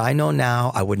then what I know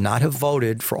now, I would not have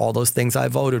voted for all those things I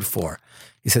voted for.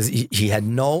 He says he had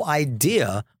no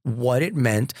idea what it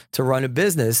meant to run a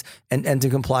business and to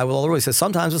comply with all the rules. He says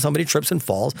sometimes when somebody trips and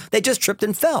falls, they just tripped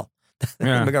and fell.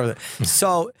 Yeah.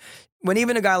 So when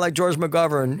even a guy like George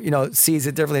McGovern, sees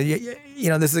it differently,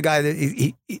 this is a guy that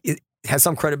he has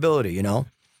some credibility,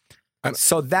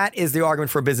 So that is the argument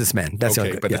for a businessman. That's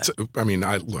okay, but yeah. I mean,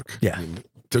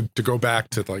 to go back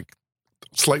to like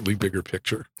slightly bigger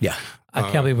picture. Yeah. I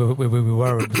can't believe we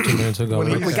were 2 minutes ago.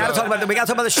 We got to talk about the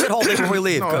shithole thing before we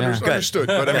leave. No, understood.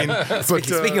 But I mean,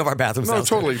 speaking of our bathrooms, no,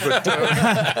 totally. But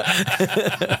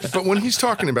but when he's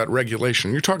talking about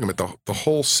regulation, you're talking about the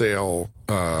wholesale,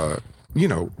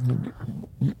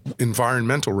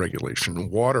 environmental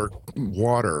regulation, water,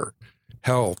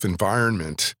 health,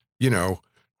 environment,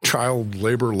 child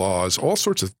labor laws, all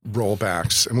sorts of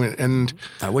rollbacks. And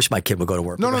I wish my kid would go to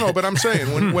work. No. But I'm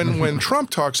saying when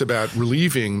Trump talks about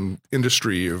relieving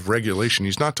industry of regulation,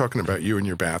 he's not talking about you and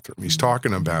your bathroom. He's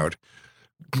talking about,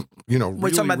 We're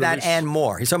talking about that and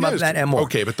more. He's talking about that and more.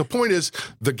 Okay, but the point is,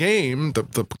 the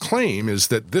claim is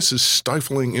that this is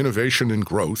stifling innovation and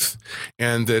growth,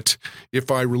 and that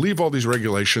if I relieve all these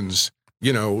regulations,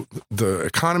 the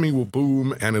economy will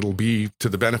boom and it'll be to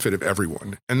the benefit of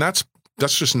everyone. And that's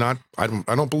just not. I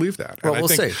don't believe that. Well, we'll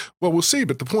see. Well, we'll see.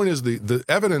 But the point is, the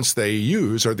evidence they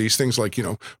use are these things like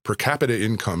per capita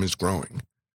income is growing.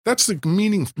 That's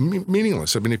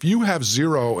meaningless. I mean, if you have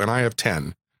 0 and I have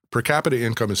 10, per capita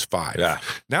income is 5. Yeah.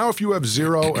 Now, if you have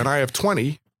 0 and I have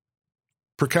 20,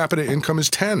 per capita income is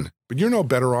 10. But you're no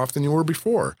better off than you were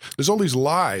before. There's all these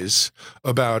lies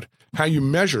about how you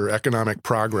measure economic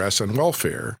progress and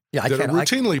welfare that are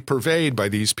routinely purveyed by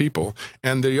these people.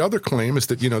 And the other claim is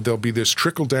that, there'll be this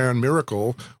trickle-down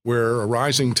miracle where a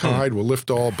rising tide will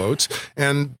lift all boats.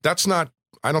 And that's not,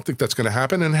 I don't think that's going to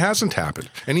happen, and it hasn't happened.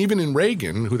 And even in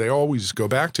Reagan, who they always go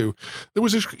back to, there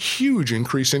was a huge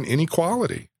increase in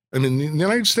inequality. I mean, the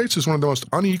United States is one of the most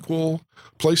unequal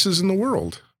places in the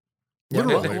world.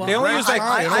 Literally. They only use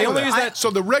that.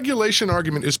 So the regulation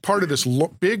argument is part of this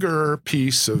bigger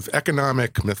piece of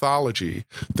economic mythology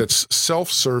that's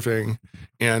self-serving,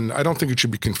 and I don't think it should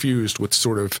be confused with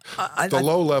sort of the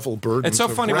low-level burdens. It's so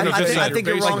funny. I think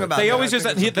you're wrong about that. They always use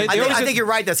that. I think you're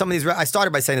right that some of these. I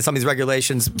started by saying that some of these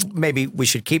regulations, maybe we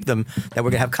should keep them. That we're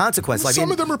going to have consequences, like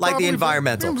some of them are like the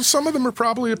environmental. Some of them are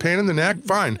probably a pain in the neck.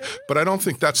 Fine, but I don't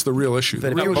think that's the real issue.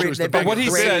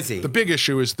 The big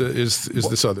issue is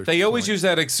this other. They always use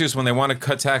that excuse when they want to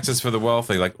cut taxes for the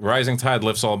wealthy, like rising tide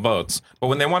lifts all boats. But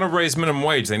when they want to raise minimum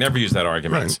wage, they never use that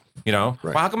argument. Right.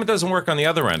 Well, how come it doesn't work on the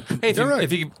other end? Hey,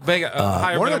 if you pay a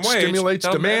higher minimum wage, stimulates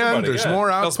demand. There's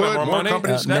more output, more money.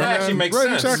 Companies. That actually makes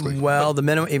sense. Exactly. Well,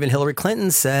 even Hillary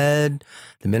Clinton said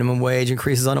the minimum wage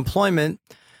increases unemployment.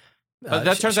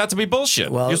 That turns out to be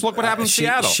bullshit. Well, just look what happened in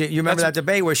Seattle. You remember that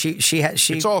debate where she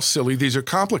It's all silly. These are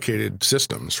complicated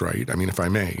systems, right? I mean, if I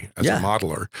may, as a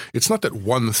modeler, it's not that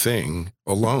one thing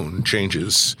alone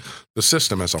changes the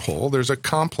system as a whole. There's a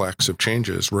complex of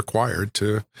changes required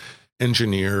to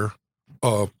engineer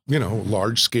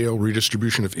large-scale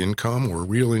redistribution of income or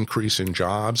real increase in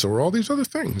jobs or all these other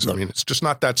things. I mean, it's just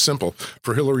not that simple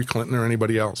for Hillary Clinton or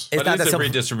anybody else. But it's a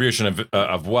redistribution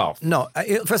of wealth. No,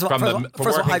 first of all, from the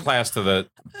working class to the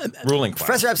ruling class.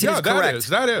 Professor Epstein is correct.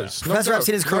 That is. Professor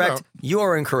Epstein is correct. You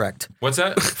are incorrect. What's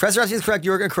that? Professor Epstein is correct.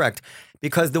 You are incorrect.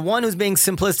 Because the one who's being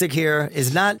simplistic here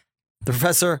is not The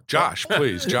professor. Josh,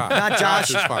 please, Josh. Not Josh. Josh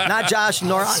is fine. Not Josh,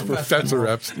 nor I. Professor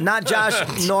Epstein. Not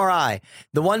Josh, nor I.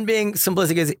 The one being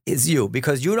simplistic is you,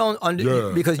 because you don't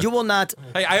because you will not.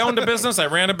 Hey, I owned a business. I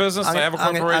ran a business. I have a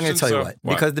corporation. I'm going to tell you what.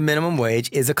 Because the minimum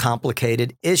wage is a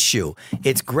complicated issue.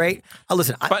 It's great.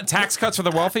 Listen, but tax cuts for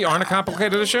the wealthy aren't a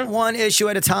complicated issue. One issue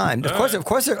at a time. Of course,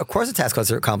 the tax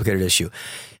cuts are a complicated issue.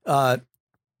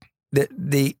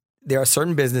 There are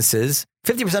certain businesses.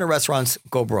 50% of restaurants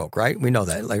go broke, right? We know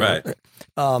that. Right.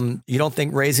 You don't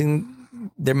think raising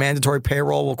their mandatory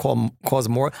payroll will cause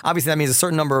more? Obviously, that means a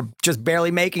certain number of just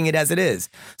barely making it as it is.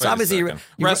 So obviously,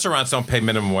 restaurants don't pay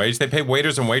minimum wage. They pay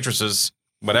waiters and waitresses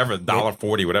whatever,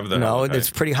 $1.40, whatever the hell. No,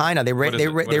 it's pretty high now. They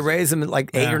raise them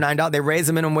like $8 or $9. They raise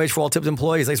the minimum wage for all tipped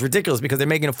employees. Like, it's ridiculous because they're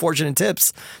making a fortune in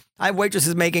tips. I have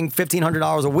waitresses making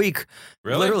 $1,500 a week.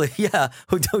 Really? Literally, yeah.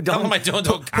 Who don't? How am I doing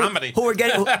comedy? Who are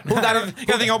getting? Who got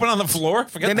anything open on the floor?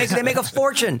 They make a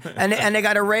fortune, and they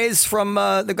got a raise from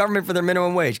the government for their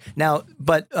minimum wage. Now,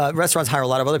 but restaurants hire a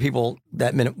lot of other people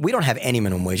that we don't have any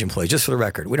minimum wage employees. Just for the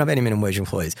record, we don't have any minimum wage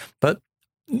employees. But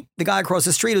the guy across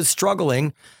the street is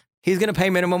struggling. He's going to pay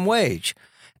minimum wage.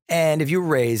 And if you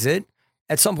raise it,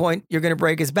 at some point, you're going to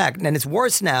break his back. And it's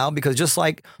worse now because just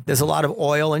like there's a lot of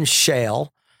oil and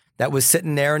shale that was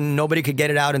sitting there and nobody could get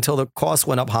it out until the cost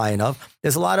went up high enough,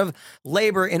 there's a lot of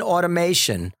labor in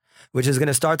automation, which is going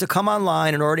to start to come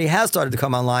online and already has started to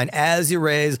come online as you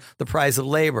raise the price of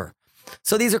labor.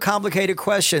 So these are complicated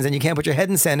questions and you can't put your head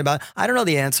in sand about it. I don't know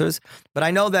the answers, but I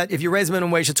know that if you raise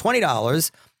minimum wage to $20,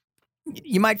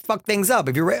 you might fuck things up.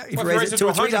 If you raise it to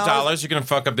 $100, you're going to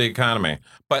fuck up the economy.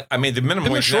 But I mean, the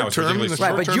minimum wage now is ridiculous.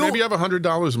 Maybe you have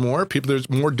 $100 more. There's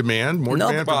more demand.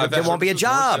 There won't be a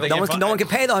job. No one can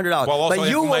pay the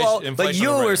 $100. But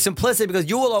you are simplistic because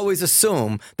you will always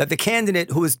assume that the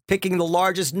candidate who is picking the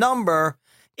largest number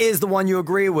is the one you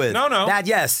agree with. No.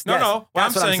 Yes. What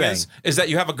I'm saying is that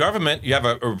you have a government, you have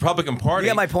a Republican Party.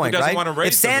 You get my point, who doesn't right? want to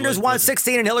raise if Sanders wants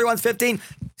 16 and Hillary wants 15,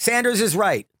 Sanders is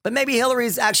right. But maybe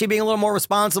Hillary's actually being a little more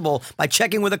responsible by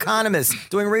checking with economists,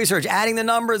 doing research, adding the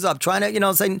numbers up, trying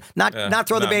to, say not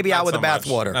throw the baby out with the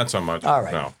bathwater. Not so much. All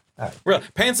right. No. Really,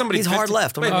 paying somebody he's hard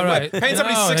left. Paying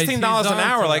somebody $16 an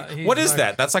hour, what is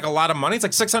that? That's like a lot of money. It's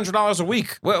like $600 a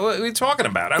week. What are you talking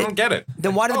about? I don't get it.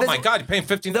 Then why my God, you're paying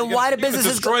 $15. Then why do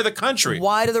businesses destroy the country?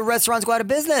 Why do the restaurants go out of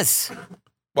business?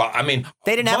 Well, I mean,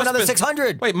 they didn't have another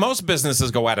 600. Wait, most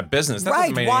businesses go out of business. That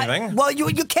doesn't mean anything. Well,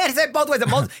 you can't say it both ways.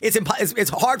 It's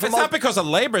hard for It's not because of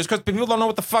labor. It's because people don't know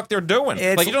what the fuck they're doing.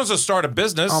 Like, you don't just start a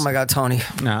business. Oh my God, Tony.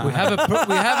 No, we have a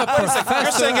professor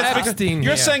Epstein.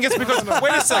 You're saying it's because.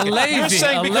 Wait a second. You're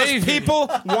saying because people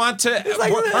want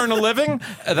to earn a living.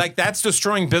 Like, that's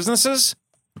destroying businesses.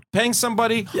 Paying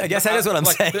somebody. Yeah, I guess that is what I'm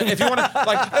saying. If you want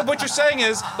to, what you're saying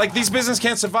is these businesses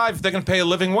can't survive if they're going to pay a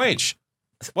living wage.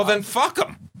 Well, then fuck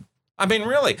them. I mean,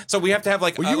 really. So we have to have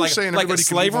a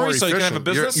slavery so you can have a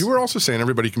business? You were also saying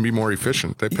everybody can be more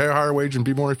efficient. They pay a higher wage and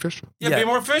be more efficient. Yeah, be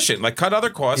more efficient. Like, cut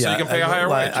other costs so you can pay a higher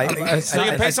wage. So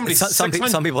you can pay somebody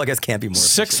some people, I guess, can't be more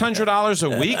 $600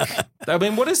 a week? I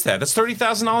mean, what is that? That's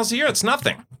 $30,000 a year. It's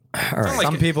nothing.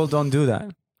 Some people don't do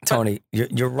that. Tony,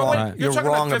 you're wrong. You're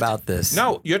wrong about this.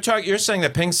 No, you're saying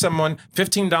that paying someone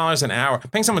 $15 an hour,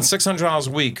 paying someone $600 a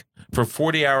week for a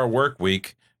 40-hour work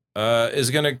week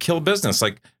is going to kill business.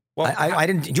 Like, well, I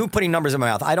didn't. You putting numbers in my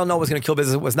mouth. I don't know what's going to kill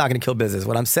business. What's not going to kill business.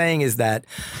 What I'm saying is that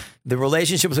the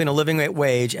relationship between a living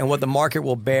wage and what the market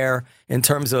will bear in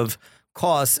terms of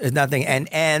costs is nothing.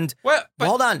 And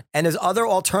hold on. And there's other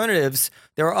alternatives.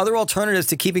 There are other alternatives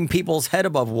to keeping people's head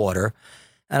above water.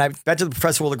 And I bet you the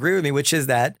professor will agree with me, which is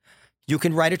that you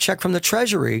can write a check from the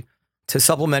Treasury to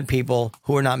supplement people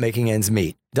who are not making ends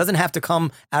meet. It doesn't have to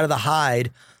come out of the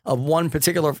hide of one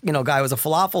particular, guy who has a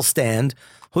falafel stand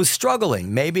who's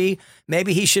struggling. Maybe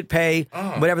he should pay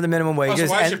whatever the minimum wage is.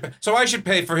 So I should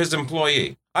pay for his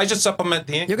employee. I should supplement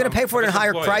the income. You're going to pay for it in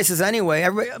higher prices anyway. I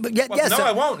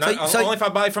won't. Only if I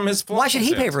buy from his falafel Why should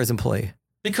he pay for his employee?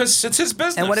 Because it's his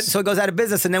business. And so it goes out of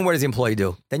business, and then what does the employee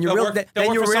do? Then you work for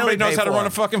somebody knows how to run a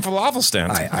fucking falafel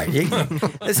stand. All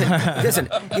right. Listen.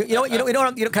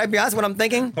 Can I be honest? What I'm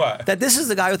thinking? What? That this is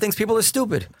the guy who thinks people are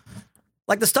stupid.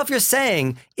 Like, the stuff you're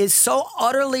saying is so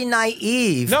utterly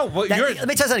naive. No, well, let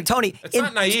me tell you something, Tony. It's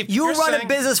not naive. You run a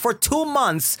business for 2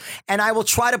 months, and I will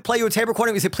try to play you a tape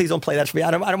recording. You say, please don't play that for me.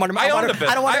 I don't want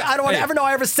to ever know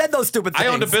I ever said those stupid things.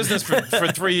 I owned a business for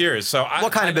 3 years. So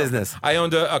what kind of business? I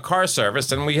owned a car service,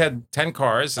 and we had 10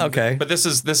 cars. Okay, but this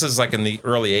is like in the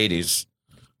early '80s.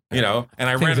 And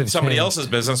I ran somebody else's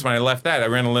business when I left that. I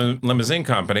ran a limousine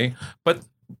company. But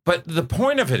the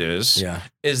point of it is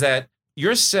that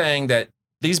you're saying that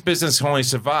these businesses only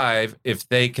survive if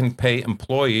they can pay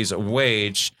employees a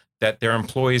wage that their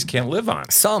employees can't live on.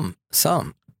 Some.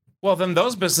 Well, then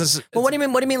those businesses. Well, what do you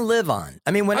mean? What do you mean live on? I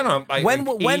mean, when I don't know.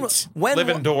 when live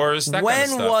indoors. That when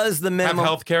kind of stuff. was the minimum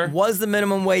Have healthcare? Was the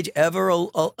minimum wage ever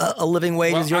a living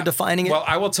wage as you're defining it? Well,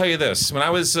 I will tell you this: when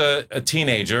I was a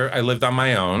teenager, I lived on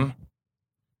my own.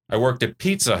 I worked at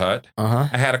Pizza Hut. I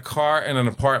had a car and an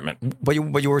apartment. But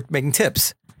you were making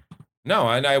tips. No,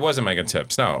 I wasn't making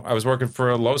tips. No, I was working for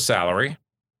a low salary.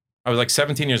 I was like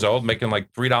 17 years old, making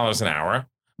like $3 an hour.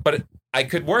 But I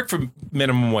could work for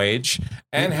minimum wage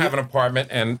and have an apartment.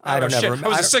 And I was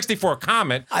a '64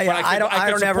 Comet. I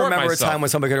don't ever remember a time when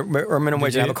somebody could earn minimum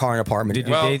wage and have a car and apartment. Did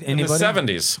you date anybody? In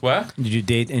the '70s. What? Did you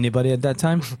date anybody at that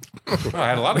time? I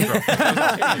had a lot of girls.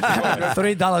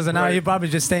 $3 an hour. You're probably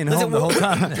just staying home the whole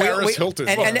time. Paris Hilton.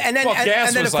 And then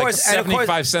gas of was like course,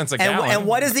 75 cents a gallon. And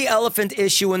what is the elephant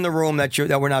issue in the room that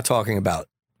we're not talking about?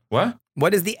 What?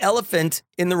 What is the elephant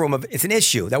in the room? It's an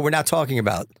issue that we're not talking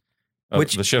about.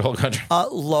 Which the shithole country?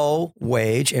 Low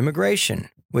wage immigration,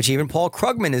 which even Paul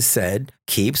Krugman has said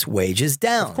keeps wages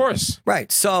down. Of course.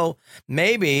 Right. So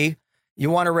maybe you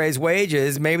want to raise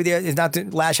wages. Maybe it's not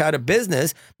to lash out of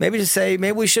business. Maybe just say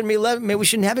maybe we shouldn't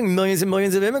having millions and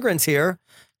millions of immigrants here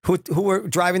who are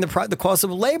driving the cost of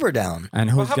labor down.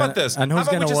 And who's how about this? And who's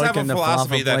going to work in the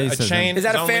philosophy that a chain is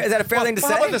that a fair thing to say?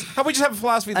 How about this? How about we just have a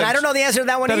philosophy that and I don't know the answer to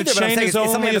that one that either. a chain is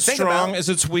only as strong strong as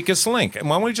its weakest link. And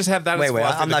why don't we just have that? Wait, as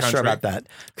philosophy I'm not sure about that.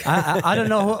 I don't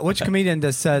know which comedian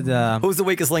that said. Who's the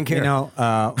weakest link here? You know,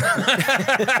 I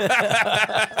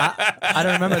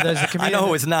don't remember. There's a comedian. I know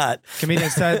who it's not. Comedian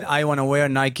said, "I want to wear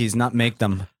Nikes, not make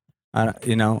them."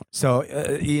 So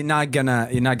you're not gonna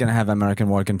have American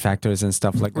working factories and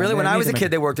stuff like that. Really, when I was a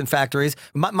kid, they worked in factories.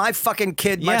 My fucking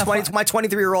kid, my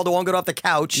 23-year-old who won't get off the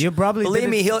couch. You probably believe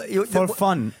me, for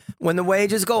fun. When the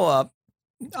wages go up,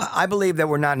 I believe that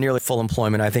we're not nearly full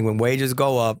employment. I think when wages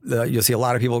go up, you'll see a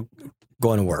lot of people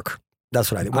going to work. That's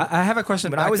what I think. I have a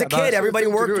question. When I was a kid, everybody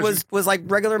worked was like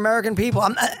regular American people.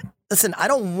 Listen, I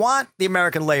don't want the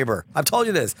American labor. I've told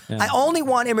you this. Yeah. I only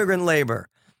want immigrant labor.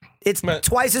 It's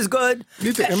twice as good. You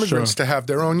need the immigrants to have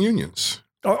their own unions.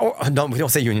 No, we don't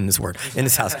say union in this word in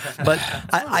this house. But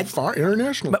far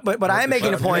international. But I am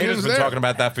making the point. We've been talking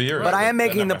about that for years. But I am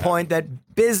making the point that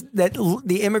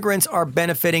the immigrants are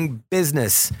benefiting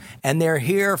business, and they're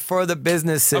here for the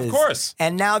businesses. Of course.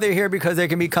 And now they're here because they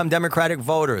can become Democratic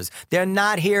voters. They're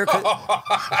not here.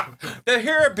 They're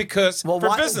here because for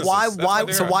businesses.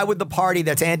 Why would the party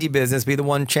that's anti-business be the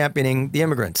one championing the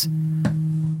immigrants?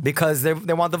 Because they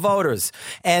want the voters.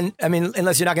 And I mean,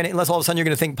 unless all of a sudden you're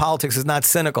going to think politics is not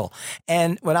cynical.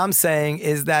 And what I'm saying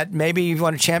is that maybe if you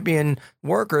want to champion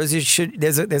workers,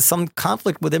 there's some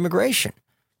conflict with immigration.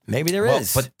 Maybe there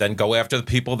is. But then go after the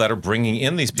people that are bringing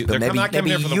in these people. They're not coming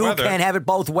here for the weather. You can't have it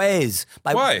both ways.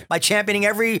 Why? By championing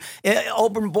every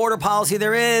open border policy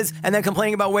there is and then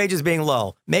complaining about wages being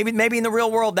low. Maybe in the real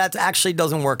world that actually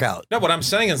doesn't work out. No, what I'm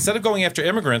saying, instead of going after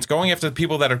immigrants, going after the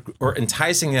people that are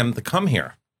enticing them to come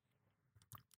here.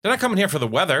 They're not coming here for the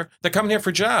weather. They're coming here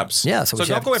for jobs. Yeah, so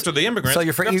don't go after the immigrants. So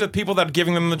you're for the people that are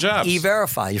giving them the jobs.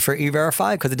 E-Verify. You're for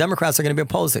E-Verify? Because the Democrats are going to be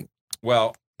opposing.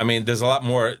 Well, I mean, there's a lot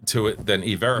more to it than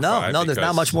E-Verify. No, there's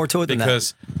not much more to it than that.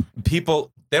 Because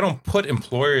people, they don't put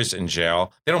employers in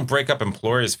jail. They don't break up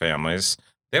employers' families.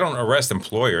 They don't arrest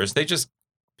employers. They just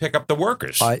pick up the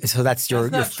workers. So that's your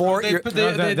for.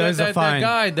 There's a fine. That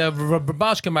guy, the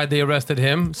Babashka, they arrested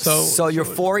him. So you're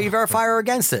for E-Verify or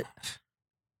against it?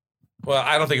 Well,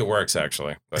 I don't think it works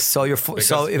actually. So if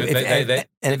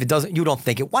it doesn't, you don't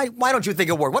think it. Why don't you think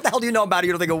it works? What the hell do you know about it?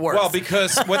 You don't think it works? Well,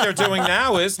 because what they're doing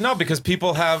now is because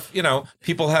people have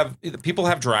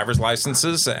driver's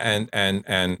licenses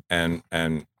and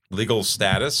legal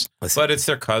status, but it's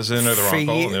their cousin or their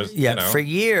uncle. For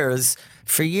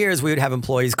years we would have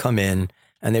employees come in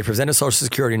and they present a social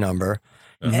security number.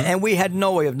 And we had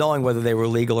no way of knowing whether they were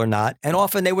legal or not, and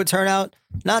often they would turn out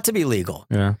not to be legal.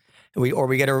 Yeah.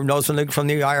 We get a notice from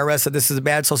the IRS that this is a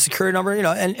bad social security number,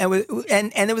 and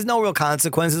there was no real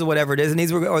consequences or whatever it is,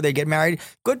 and or they get married,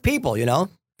 good people,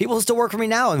 people who still work for me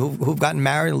now and who've gotten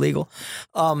married and legal,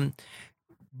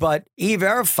 but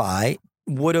E-Verify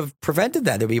would have prevented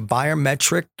that. There'd be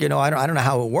biometric, I don't know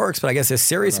how it works, but I guess they're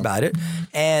serious about it,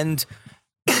 and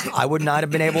I would not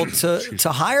have been able to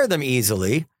hire them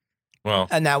easily,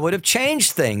 and that would have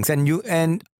changed things,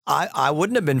 and I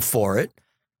wouldn't have been for it.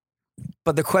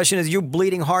 But the question is, you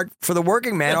bleeding heart for the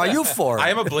working man? Are you for it?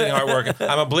 I'm a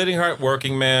bleeding heart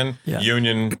working man,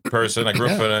 union person. I grew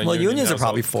up in a union unions household. are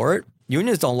probably for it.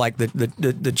 Unions don't like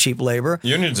the cheap labor.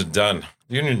 Unions are done.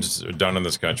 Unions are done in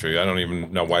this country. I don't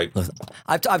even know why. Listen,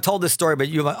 I've told this story, but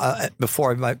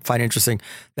before I might find interesting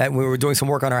that when we were doing some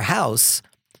work on our house,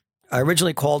 I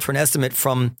originally called for an estimate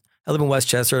from I live in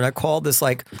Westchester, and I called this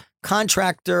like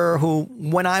contractor who,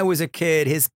 when I was a kid,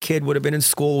 his kid would have been in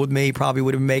school with me, probably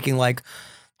would have been making like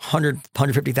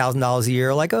 $150,000 a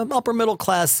year, like an upper middle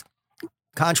class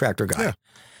contractor guy. Yeah.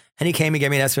 And he came and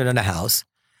gave me an estimate on the house.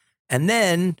 And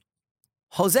then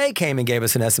Jose came and gave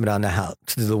us an estimate on the house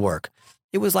to do the work.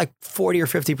 It was like 40 or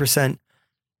 50%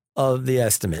 of the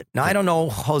estimate. Now, I don't know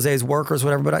Jose's workers,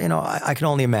 whatever, but I can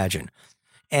only imagine.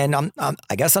 And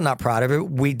I guess I'm not proud of it.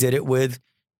 We did it with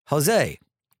Jose,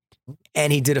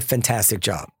 and he did a fantastic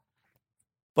job.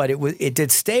 But it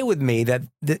did stay with me that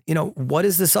what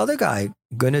is this other guy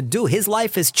going to do? His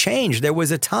life has changed. There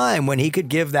was a time when he could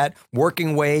give that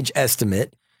working wage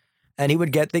estimate, and he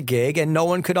would get the gig, and no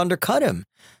one could undercut him.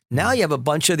 Now you have a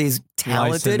bunch of these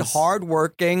talented,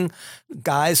 hardworking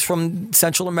guys from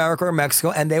Central America or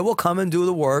Mexico, and they will come and do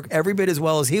the work every bit as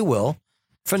well as he will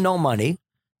for no money.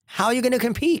 How are you going to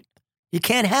compete? You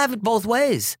can't have it both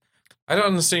ways. I don't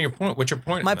understand your point. What's your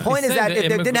point? My point is that if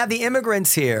they didn't have the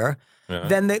immigrants here,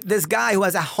 then this guy who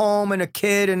has a home and a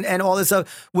kid and all this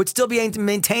stuff would still be able to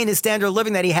maintain his standard of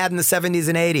living that he had in the 70s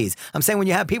and 80s. I'm saying when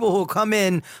you have people who come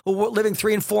in, who are living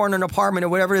 3 and 4 in an apartment or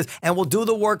whatever it is, and will do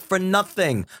the work for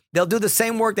nothing. They'll do the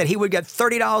same work that he would get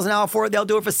 $30 an hour for. They'll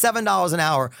do it for $7 an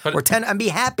hour or $10 and be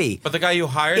happy. But the guy you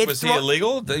hired, was he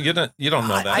illegal? You don't know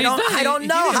that. I don't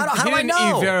know. How do I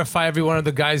know? He verify every one of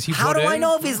the guys he How put do in? I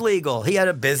know if he's legal? He had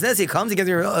a business. He comes. He gives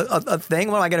you a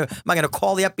thing. What am I going to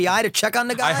call the FBI to check on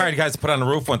the guy? I hired guys to put on the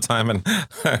roof one time, and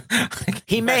I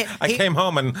came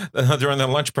home, and during the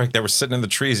lunch break, they were sitting in the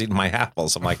trees eating my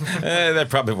apples. I'm like, they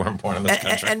probably weren't born in this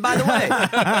country. And by the way,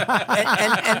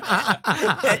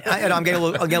 I'm getting a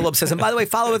little obsessed. And by the way,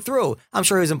 follow it through. I'm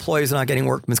sure his employees are not getting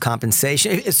workman's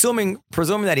compensation,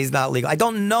 presuming that he's not legal. I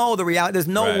don't know the reality. There's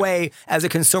no way as a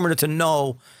consumer to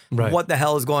know what the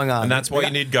hell is going on. And that's why you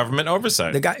need government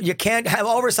oversight. You can't have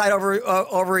oversight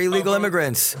over illegal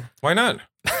immigrants. Why not?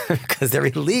 Because they're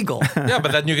illegal. Yeah,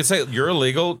 but then you can say you're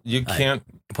illegal. You can't.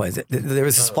 There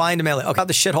was a supply and demand. Okay,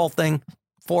 the shithole thing.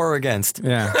 For or against?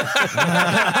 Yeah.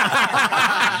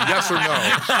 Yes or no?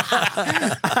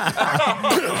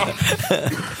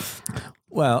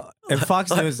 Well, in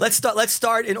Fox News, let's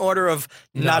start in order of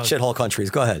not shithole countries.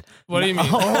 Go ahead. What do you mean?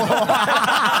 No,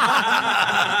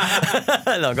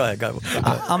 go ahead.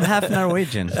 I'm half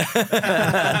Norwegian.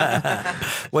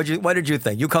 What did you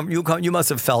think? You must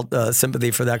have felt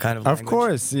sympathy for that kind of language. Of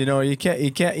course, you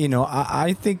can't.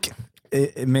 I think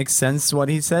it makes sense what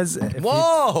he says.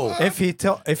 If he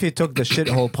took the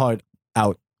shithole part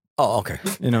out. Oh, okay.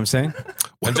 You know what I'm saying?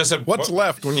 And just what's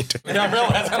left when you take? Yeah, I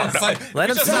realize. That's what I'm saying. Let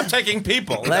him say. Stop taking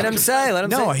people. Let him say.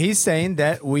 No, he's saying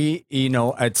that we,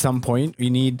 at some point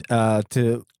we need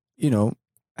to,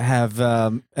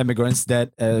 have immigrants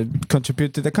that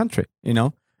contribute to the country.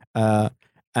 And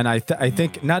I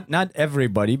think not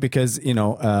everybody, because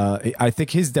I think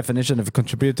his definition of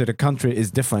contribute to the country is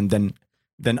different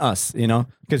than us.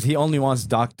 Because he only wants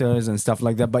doctors and stuff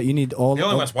like that. But you need all. He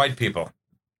only wants white people.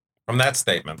 From that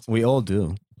statement. We all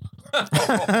do.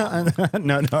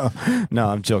 No,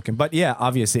 I'm joking. But yeah,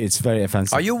 obviously it's very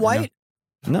offensive. Are you white?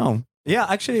 No. Yeah,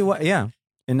 actually, yeah.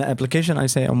 In the application, I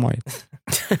say I'm white.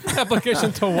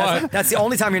 Application to what? That's the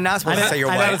only time you're not supposed to say you're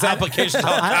white. It's application to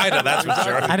Al-Qaeda, that's for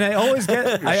sure. And I always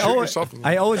get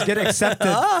accepted.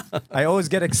 I always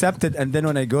get accepted, and then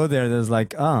when I go there, there's like,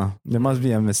 there must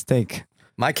be a mistake.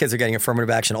 My kids are getting affirmative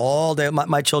action all day.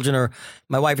 My children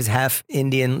my wife is half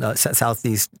Indian,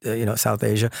 Southeast, South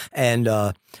Asia, and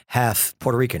half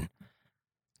Puerto Rican.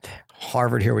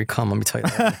 Harvard, here we come. Let me tell you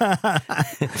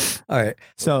that. All right.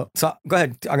 So go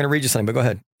ahead. I'm going to read you something, but go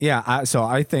ahead. Yeah. So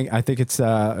I think it's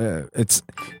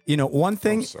one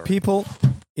thing, people,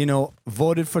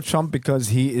 voted for Trump because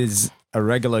he is a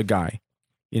regular guy,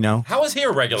 How is he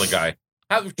a regular guy?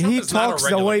 He talks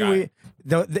the way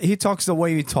he talks the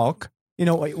way we talk.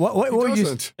 What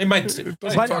you? He might,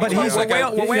 but he's he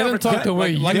doesn't talk the way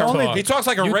you talk. He talks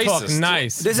like a racist. Talk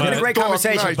nice. This has been a great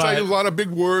conversation. Nice. I use a lot of big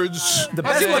words. The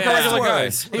best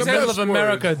words. He's the middle of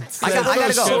America.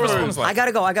 I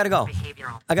gotta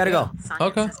go.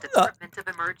 Okay.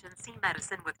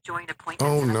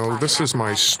 Oh no, this is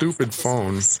my stupid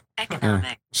phone.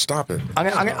 Stop it.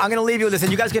 I'm going to leave you with this,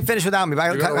 and you guys can finish without me. But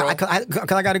I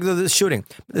got to go to this shooting.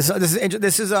 This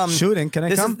is shooting. Can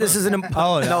I come? This is an no.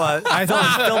 I thought it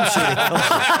was film shooting.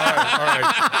 All right.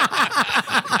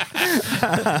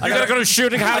 You gotta go to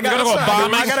shooting. How you gotta go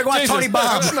bombing? I gotta go watch Tony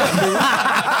bomb.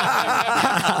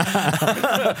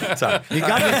 Sorry, you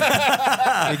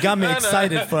got me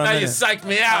excited for a minute. You psyched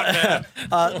me out, man.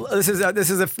 This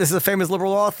is a famous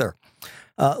liberal author.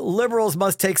 Liberals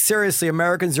must take seriously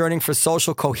Americans yearning for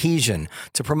social cohesion.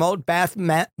 To promote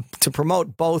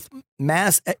both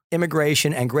mass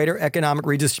immigration and greater economic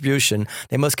redistribution,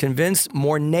 they must convince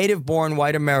more native-born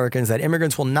white Americans that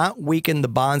immigrants will not weaken the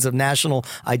bonds of national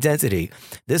identity.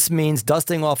 This means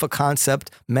dusting off a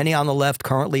concept many on the left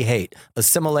currently hate: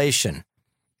 assimilation.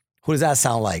 Who does that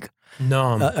sound like? No.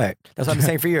 All right. That's what I've been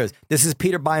saying for years. This is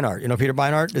Peter Beinart. You know Peter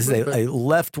Beinart? This is a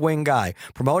left-wing guy.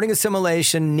 Promoting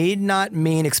assimilation need not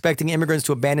mean expecting immigrants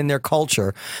to abandon their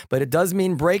culture, but it does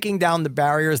mean breaking down the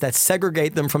barriers that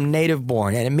segregate them from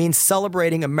native-born, and it means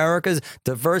celebrating America's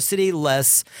diversity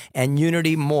less and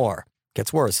unity more.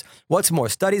 Gets worse. What's more,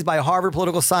 studies by Harvard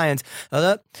Political Science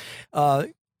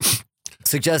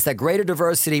suggests that greater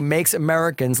diversity makes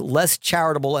Americans less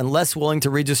charitable and less willing to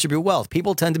redistribute wealth.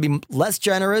 People tend to be less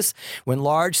generous when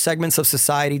large segments of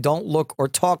society don't look or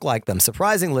talk like them.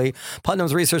 Surprisingly,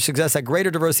 Putnam's research suggests that greater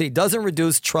diversity doesn't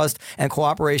reduce trust and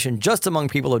cooperation just among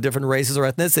people of different races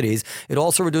or ethnicities. It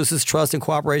also reduces trust and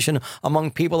cooperation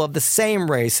among people of the same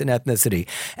race and ethnicity.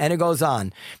 And it goes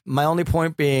on. My only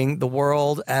point being, the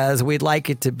world as we'd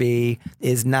like it to be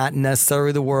is not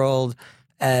necessarily the world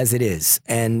as it is.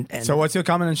 And so what's your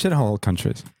comment on shithole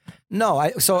countries? No,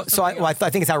 I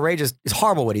think it's outrageous. It's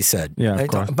horrible what he said. Yeah, of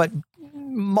course. But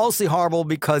mostly horrible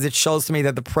because it shows to me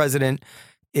that the president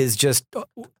is just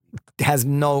has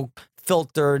no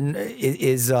filter,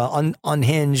 is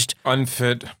unhinged,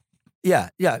 unfit. Yeah.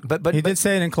 But he did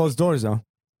say it in closed doors though,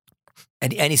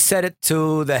 and he said it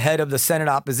to the head of the Senate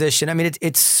opposition. I mean,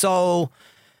 it's so.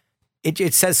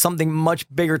 It says something much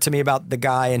bigger to me about the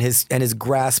guy and his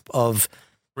grasp of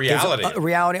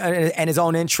reality, and his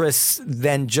own interests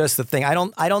than just the thing. I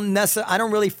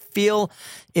don't really feel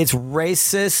it's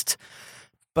racist,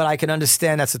 but I can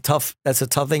understand that's a tough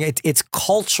thing. It's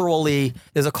culturally,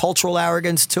 there's a cultural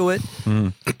arrogance to it.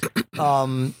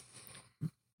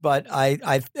 But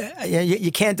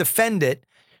you can't defend it.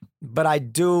 But I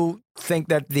do think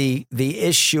that the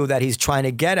issue that he's trying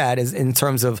to get at is in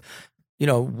terms of,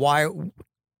 why,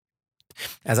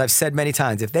 as I've said many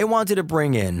times, if they wanted to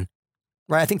bring in,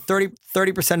 right, I think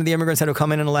 30% of the immigrants that have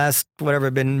come in the last, whatever,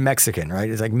 have been Mexican, right?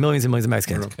 It's like millions and millions of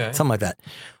Mexicans, something like that.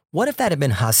 What if that had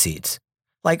been Hasids?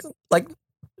 Like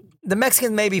the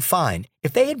Mexicans may be fine.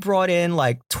 If they had brought in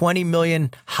like 20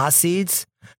 million Hasids,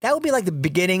 that would be like the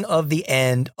beginning of the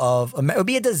end of America. It would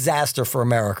be a disaster for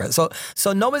America. So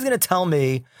nobody's going to tell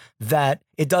me that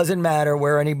it doesn't matter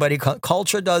where anybody,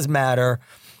 culture does matter.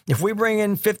 If we bring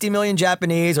in 50 million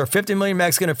Japanese or 50 million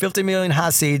Mexican or 50 million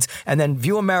Hasids and then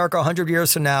view America 100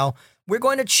 years from now, we're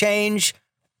going to change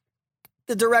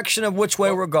the direction of which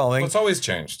way we're going. Well, it's always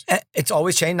changed. It's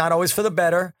always changed, not always for the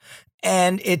better.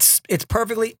 And it's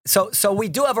perfectly, so we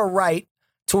do have a right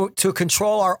to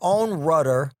control our own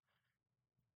rudder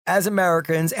as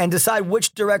Americans and decide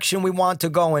which direction we want to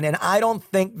go in. And I don't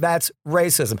think that's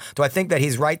racism. Do I think that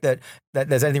he's right that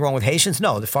there's anything wrong with Haitians?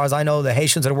 No. As far as I know, the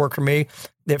Haitians that work for me,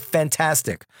 they're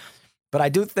fantastic. But I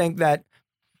do think that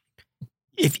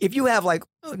if you have like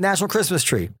National Christmas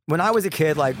Tree, when I was a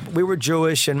kid, like we were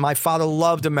Jewish and my father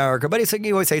loved America, but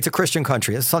you always say it's a Christian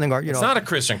country. It's something, It's not a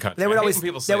Christian country. They would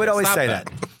always say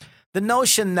that. The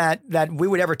notion that we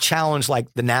would ever challenge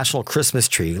like the national Christmas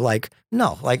tree, like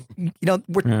no, like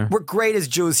we're great as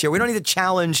Jews here. We don't need to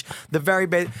challenge the very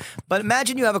basic. But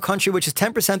imagine you have a country which is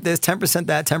 10% this, 10%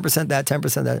 that, 10% that,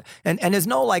 10% that, and there's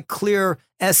no like clear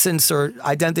essence or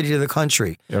identity to the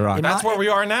country. You're right. That's where we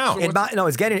are now.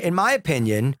 In my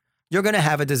opinion, you're going to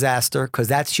have a disaster because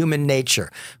that's human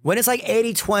nature. When it's like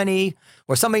 80-20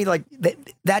 or something like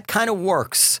that kind of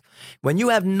works. When you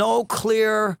have no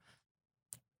clear.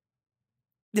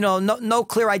 No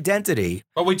clear identity.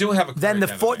 But we do have a clear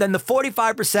identity. Then the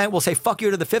 45% will say fuck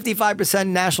you to the 55%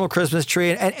 national Christmas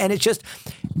tree, and it's just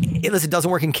listen. It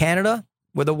doesn't work in Canada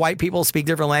where the white people speak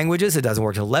different languages. It doesn't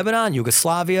work in Lebanon,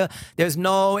 Yugoslavia. There's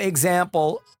no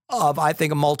example of, I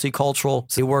think, a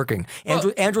multicultural working.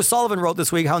 Andrew Sullivan wrote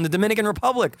this week how in the Dominican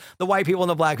Republic, the white people and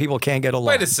the black people can't get along.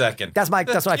 Wait a second. That's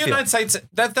what I feel. United States,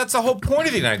 that's the whole point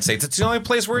of the United States. It's the only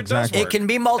place where it does work. It can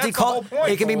be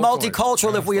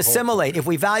multicultural if we assimilate. If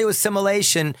we value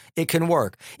assimilation, it can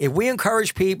work. If we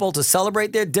encourage people to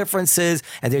celebrate their differences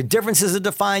and their differences to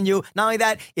define you, not only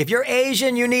that, if you're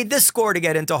Asian, you need this score to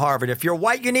get into Harvard. If you're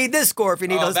white, you need this score. If you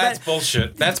need that's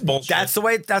bullshit. That's bullshit. That's the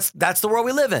way. That's the world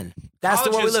we live in. That's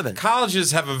the world we live in.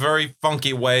 Colleges have a very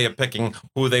funky way of picking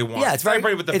who they want. Yeah, it's very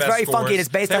funky. And it's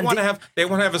based on. They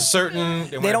want to have a certain.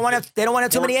 They don't want to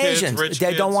have too many Asians.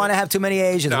 They don't want to have too many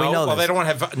Asians. No, we know well, this. they don't want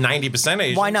to have 90%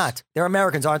 Asians. Why not? They're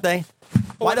Americans, aren't they?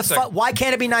 Why the fuck? Why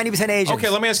can't it be 90% Asians? Okay,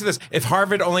 let me ask you this: if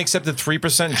Harvard only accepted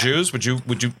 3% Jews, would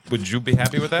you be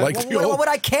happy with that? What would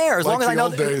I care as long as I know?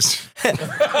 Days.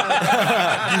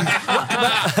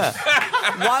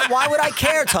 Why would I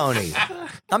care, Tony?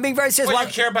 I'm being very serious. Well, Why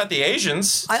you care about the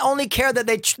Asians? I only care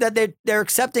that they're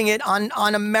accepting it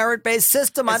on a merit-based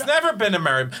system. It's never been a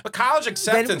merit. But college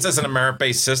acceptance isn't a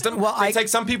merit-based system. Well, they take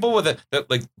some people with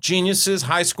like geniuses,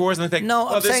 high scores, and they think, no,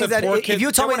 I'm saying that if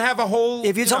you told me have a whole,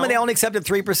 if you told me they only accepted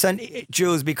 3%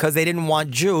 Jews because they didn't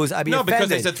want Jews, I'd be offended. No, because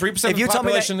they said 3% of the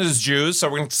population is Jews, so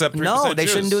we're going to accept 3% No, they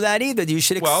Jews. shouldn't do that either. You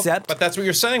should accept. But that's what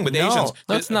you're saying with Asians.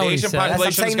 That's the not what Asian he said.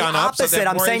 population has gone up. So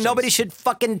I'm saying nobody should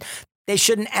they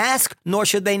shouldn't ask, nor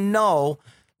should they know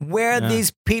where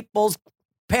these people's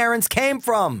parents came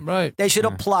from. Right. They should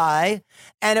apply,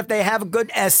 and if they have a good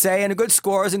essay and a good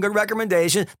scores and good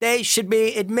recommendation, they should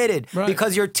be admitted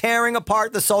because you're tearing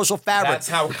apart the social fabric. That's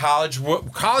how college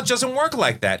doesn't work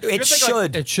like that. It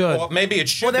should. It should. Well, maybe it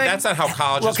should, but that's not how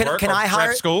colleges work. Can I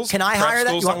hire schools? Can I hire that?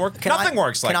 Schools don't work. Nothing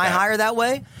works like that. Can I hire that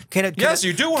way? Yes,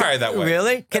 you do hire that way.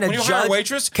 Really? When you hire a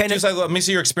waitress, you say, let me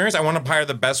see your experience. I want to hire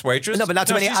the best waitress. No, but not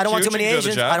too many. I don't want too many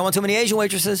Asians. I don't want too many Asian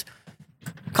waitresses.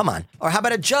 Come on. Or how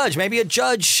about a judge? Maybe a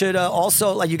judge should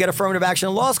also, like you get affirmative action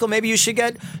in law school, maybe you should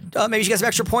get some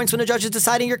extra points when the judge is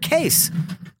deciding your case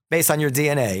based on your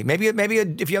DNA. Maybe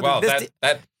if you have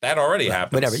that already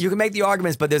happens. Whatever. You can make the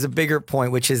arguments, but there's a bigger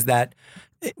point, which is that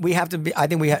we have to be, I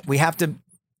think we have to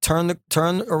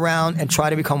turn around and try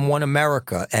to become one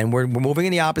America, and we're moving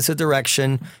in the opposite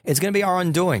direction. It's going to be our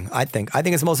undoing. I think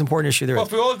it's the most important issue there is. Well,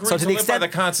 if we all agree to live by the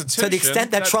Constitution, to the extent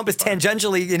that Trump is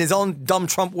tangentially in his own dumb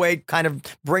Trump way, kind of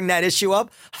bring that issue up,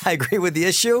 I agree with the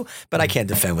issue, but I can't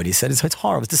defend what he said. It's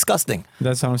horrible. It's disgusting.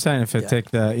 That's what I'm saying. If it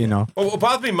take the Well, what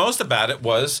bothered me most about it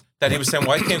was that he was saying,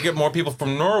 "Why can't you get more people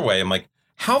from Norway?" I'm like,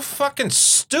 how fucking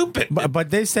stupid!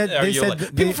 But they said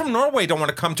people from Norway don't want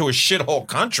to come to a shithole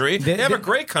country. They have a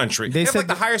great country. They have like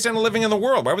the highest standard of living in the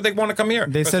world. Why would they want to come here?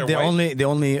 They said the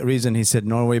only reason he said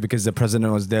Norway because the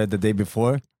president was there the day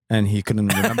before and he couldn't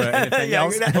remember anything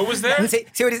else. Who was there? See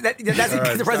what that's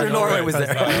because the president of Norway was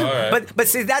there. But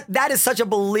see that is such a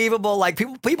believable, like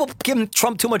people give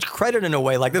Trump too much credit in a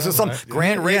way. Like this was some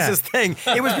grand racist thing.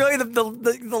 It was really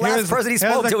the last person he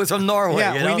spoke to was from Norway.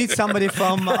 Yeah, you know? we need somebody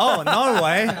from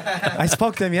Norway. I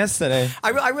spoke to him yesterday.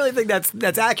 I really think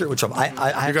that's accurate with Trump.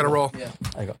 You got to roll.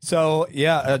 Yeah. So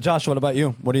Josh, what about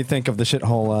you? What do you think of the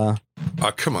shithole?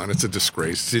 Come on, it's a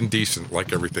disgrace. It's indecent,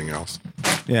 like everything else.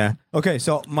 Yeah. Okay.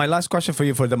 So my last question for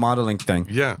you for the modeling thing.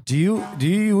 Yeah. Do you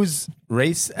use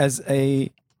race as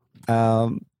a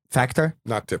factor?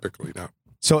 Not typically, no.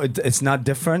 So it's not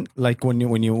different, like when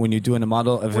you do in a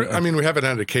model of. I mean, we haven't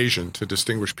had occasion to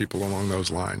distinguish people along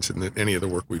those lines in any of the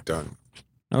work we've done.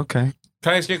 Okay.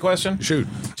 Can I ask you a question? Shoot.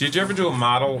 Did you ever do a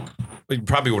model? You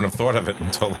probably wouldn't have thought of it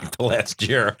until like the last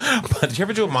year. But did you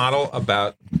ever do a model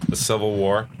about the Civil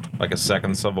War, like a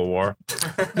second Civil War?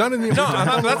 Not in the. No,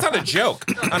 that's not a joke.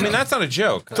 I mean, that's not a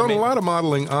joke. Done a lot of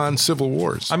modeling on civil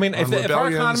wars. I mean, if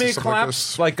our economy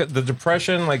collapsed, like the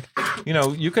Depression, like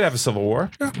you could have a Civil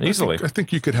War easily. I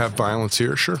think you could have violence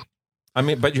here, sure. I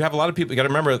mean, but you have a lot of people. You got to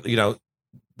remember,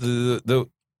 the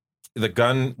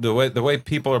gun, the way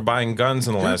people are buying guns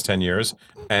in the last 10 years,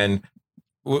 and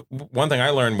one thing I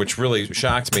learned, which really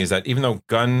shocks me, is that even though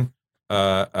gun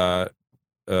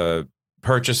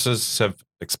purchases have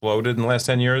exploded in the last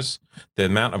 10 years, the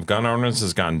amount of gun owners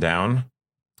has gone down.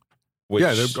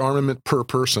 The armament per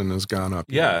person has gone up.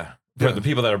 Yeah. For the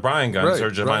people that are buying guns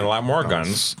are just buying a lot more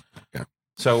guns. Yeah.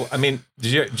 So, I mean,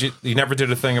 you never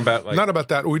did a thing about like... Not about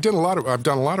that. I've done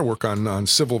a lot of work on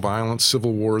civil violence,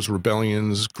 civil wars,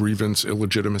 rebellions, grievance,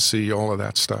 illegitimacy, all of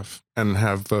that stuff, and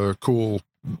have cool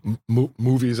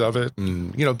movies of it.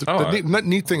 And the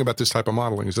neat thing about this type of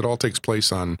modeling is it all takes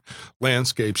place on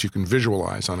landscapes you can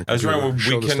visualize on a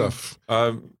computer. Stuff.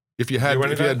 If you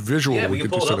had visual, we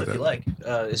could pull it up do if that. you like.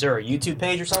 Is there a YouTube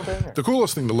page or something? The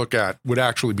coolest thing to look at would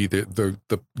actually be the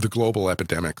global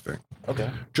epidemic thing.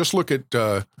 Okay. Just look at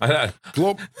that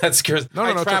scares.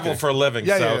 I travel for a living,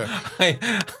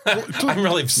 I'm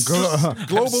really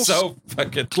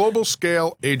global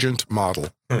scale agent model.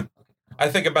 I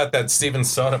think about that Steven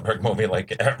Soderbergh movie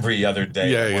like every other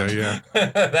day. Yeah.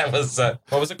 That was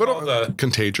what was it called?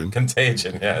 Contagion.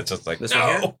 Contagion. Yeah, it's just like this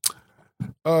no.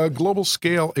 Global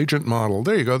scale agent model.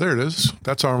 There you go. There it is.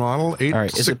 That's our model. All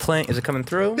right. Is it playing? Is it coming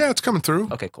through? Yeah, it's coming through.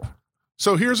 Okay, cool.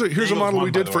 So here's a model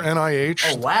we did for NIH.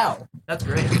 Oh wow, that's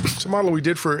great. It's a model we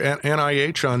did for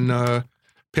NIH on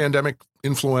pandemic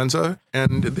influenza,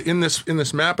 and in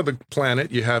this map of the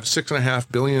planet, you have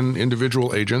 6.5 billion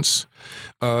individual agents.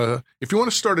 If you want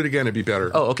to start it again, it'd be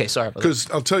better. Oh, okay. Sorry. Because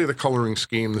I'll tell you the coloring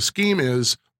scheme. The scheme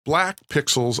is black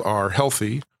pixels are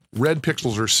healthy, red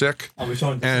pixels are sick,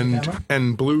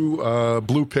 and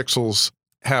blue pixels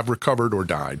have recovered or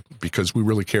died because we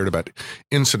really cared about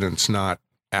incidents, not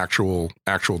actual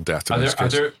death.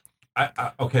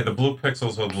 Okay, the blue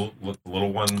pixels are the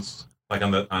little ones, like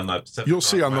on the You'll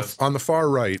see on the far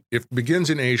right, it begins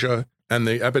in Asia and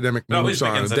the epidemic moves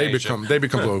on. They become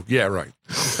blue. Yeah, right.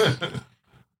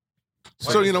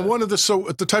 So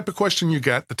the type of question you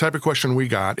get, the type of question we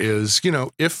got is,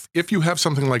 if you have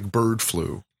something like bird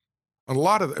flu,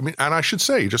 and I should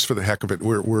say, just for the heck of it,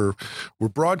 we're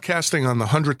broadcasting on the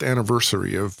 100th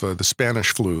anniversary of the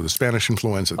Spanish flu, the Spanish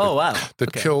influenza.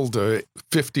 That killed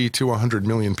 50 to 100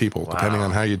 million people, depending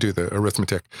on how you do the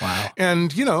arithmetic. Wow.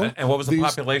 And and what was the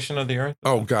population of the Earth?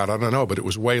 Oh God, I don't know, but it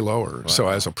was way lower. Wow. So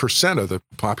as a percent of the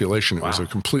population, it was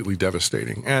completely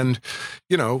devastating. And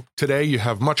today you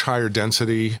have much higher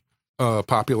density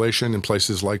population in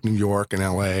places like New York and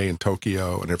LA and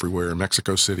Tokyo and everywhere in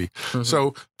Mexico City. Mm-hmm.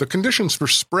 So the conditions for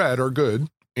spread are good,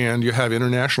 and you have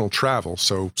international travel.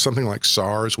 So something like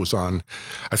SARS was on,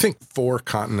 I think, 4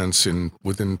 continents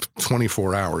within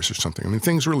 24 hours or something. I mean,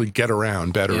 things really get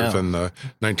around better than the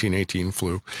 1918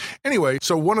 flu. Anyway,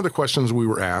 so one of the questions we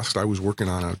were asked, I was working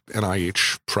on an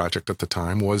NIH project at the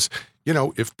time, was,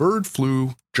 if bird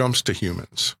flu jumps to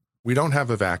humans, we don't have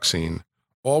a vaccine,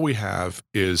 all we have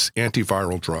is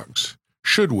antiviral drugs.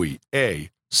 Should we,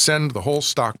 A, send the whole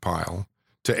stockpile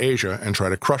to Asia and try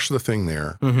to crush the thing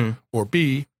there, or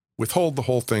B, withhold the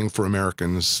whole thing for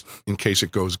Americans in case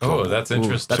it goes global? Oh, that's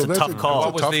interesting. That's a tough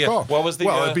call. What was the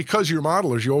Well, because you're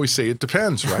modelers, you always say it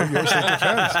depends, right? You always say it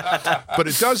depends. But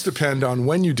it does depend on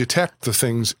when you detect the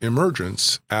thing's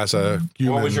emergence as a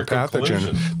human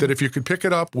pathogen. That if you could pick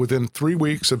it up within 3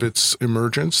 weeks of its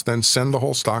emergence, then send the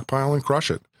whole stockpile and crush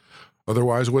it.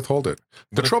 Otherwise, withhold it.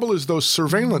 The trouble is those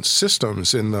surveillance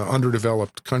systems in the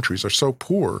underdeveloped countries are so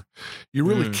poor, you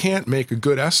really can't make a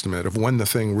good estimate of when the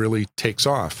thing really takes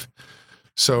off.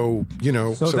 So,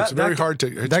 it's very hard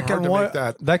to make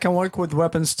that. That can work with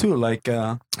weapons too, like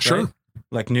sure, right?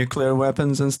 Like nuclear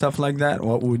weapons and stuff like that.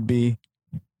 What would be?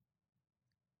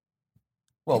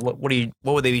 Well, what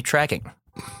would they be tracking?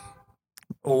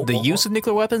 The use of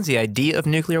nuclear weapons, the idea of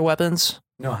nuclear weapons.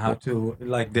 No, how to,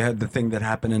 like, they had the thing that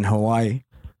happened in Hawaii,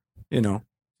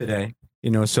 today.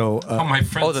 So my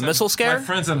friend the missile scare? My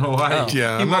friend's in Hawaii. Oh.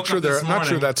 Yeah, I'm not sure that's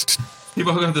he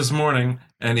woke up this morning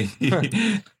and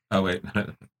he oh wait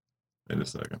a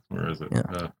second, where is it?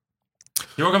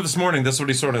 He woke up this morning, this is what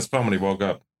he saw on his phone when he woke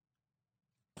up.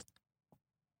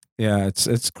 Yeah,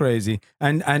 it's crazy,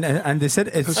 and they said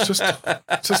it's just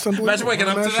unbelievable. Imagine waking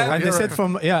up to that. And they said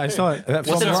I saw it.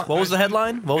 What was the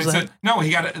headline? What was the headline? No, he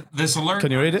got this alert.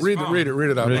 Can you read it? Read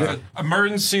it out.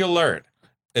 Emergency alert.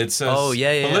 It says,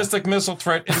 ballistic missile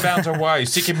threat inbound to Hawaii.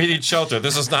 Seek immediate shelter.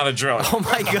 This is not a drone. Oh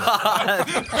my God!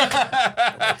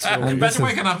 Imagine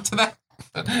waking up to that.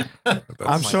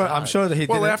 I'm sure that he didn't.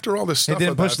 Well, after all this stuff, he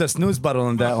didn't push the snooze button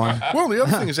on that one. Well, the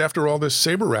other thing is, after all this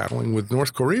saber rattling with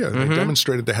North Korea, they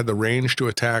demonstrated they had the range to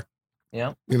attack.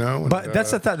 Yeah, But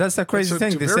that's the crazy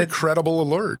thing. It's a very credible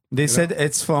alert. They said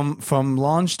it's from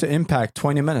launch to impact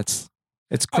 20 minutes.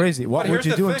 It's crazy. What would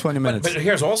you do in 20 minutes? But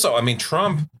here's also,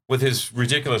 Trump with his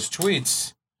ridiculous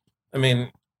tweets.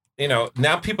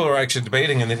 Now people are actually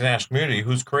debating in the international community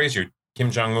who's crazier,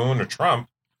 Kim Jong-un or Trump,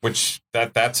 which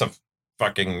that's a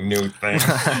fucking new thing.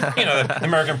 The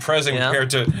American president compared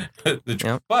to the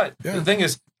Trump. But the thing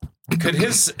is, could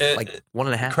his like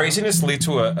 1.5 craziness lead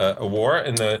to a war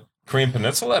in the Korean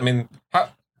Peninsula?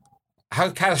 How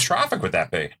catastrophic would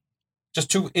that be? Just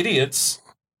two idiots.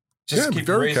 Keep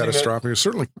very catastrophic. It's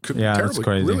certainly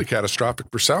really catastrophic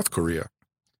for South Korea.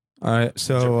 All right,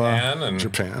 so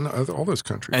Japan, all those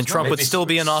countries, and Trump would still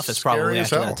be in office probably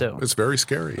after that too. It's very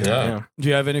scary. Yeah. Do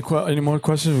you have any more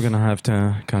questions? We're gonna have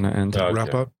to kind of end.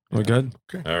 Wrap up. We're good.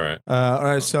 Okay. All right. All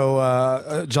right.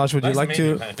 So, Josh, would you like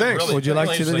to? Thanks. Would you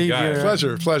like to leave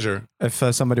your pleasure? If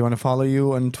somebody want to follow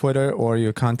you on Twitter or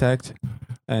your contact,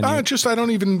 and I have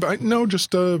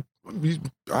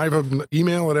an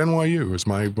email at NYU is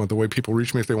the way people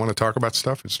reach me if they want to talk about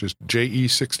stuff. It's just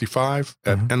JE65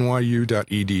 at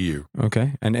NYU.edu.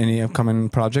 Okay. And any upcoming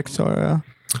projects or?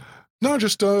 No,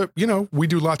 just, we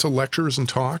do lots of lectures and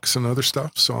talks and other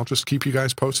stuff. So I'll just keep you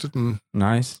guys posted.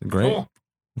 Nice. Great. Cool.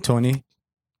 Tony?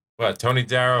 What, Tony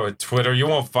Darrow at Twitter? You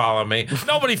won't follow me.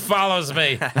 Nobody follows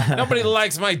me. Nobody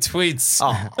likes my tweets.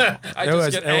 I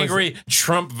just get angry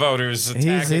Trump voters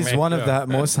attacking He's me. one of the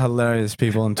most hilarious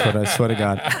people on Twitter, I swear to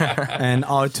God. And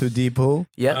R2Depot.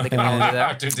 Yeah, they can follow me there.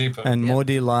 R2Depot. And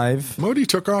Modi Live. Modi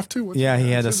took off too. He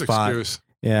had a spot. Excuse.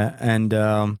 Yeah, and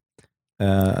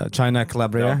China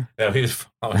Collaborator. No, he's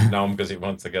following Noam because he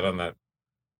wants to get on that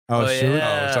Oh, shoot.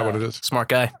 Yeah. Oh, is that what it is? Smart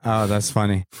guy. Oh, that's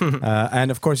funny.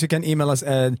 And of course, you can email us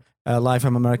at Live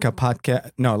from America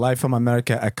podcast. No, Live from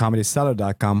America at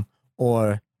comedyseller.com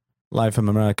or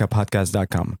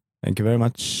livefromamericapodcast.com. Thank you very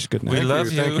much. Good night. We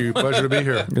love you. Thank you. Pleasure to be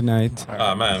here. Good night.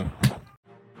 Oh, man.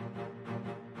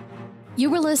 You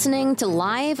were listening to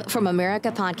Live from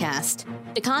America podcast.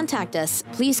 To contact us,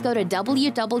 please go to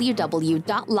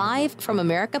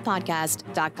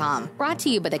www.livefromamericapodcast.com. Brought to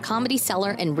you by the Comedy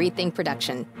Cellar and Rethink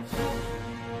Production.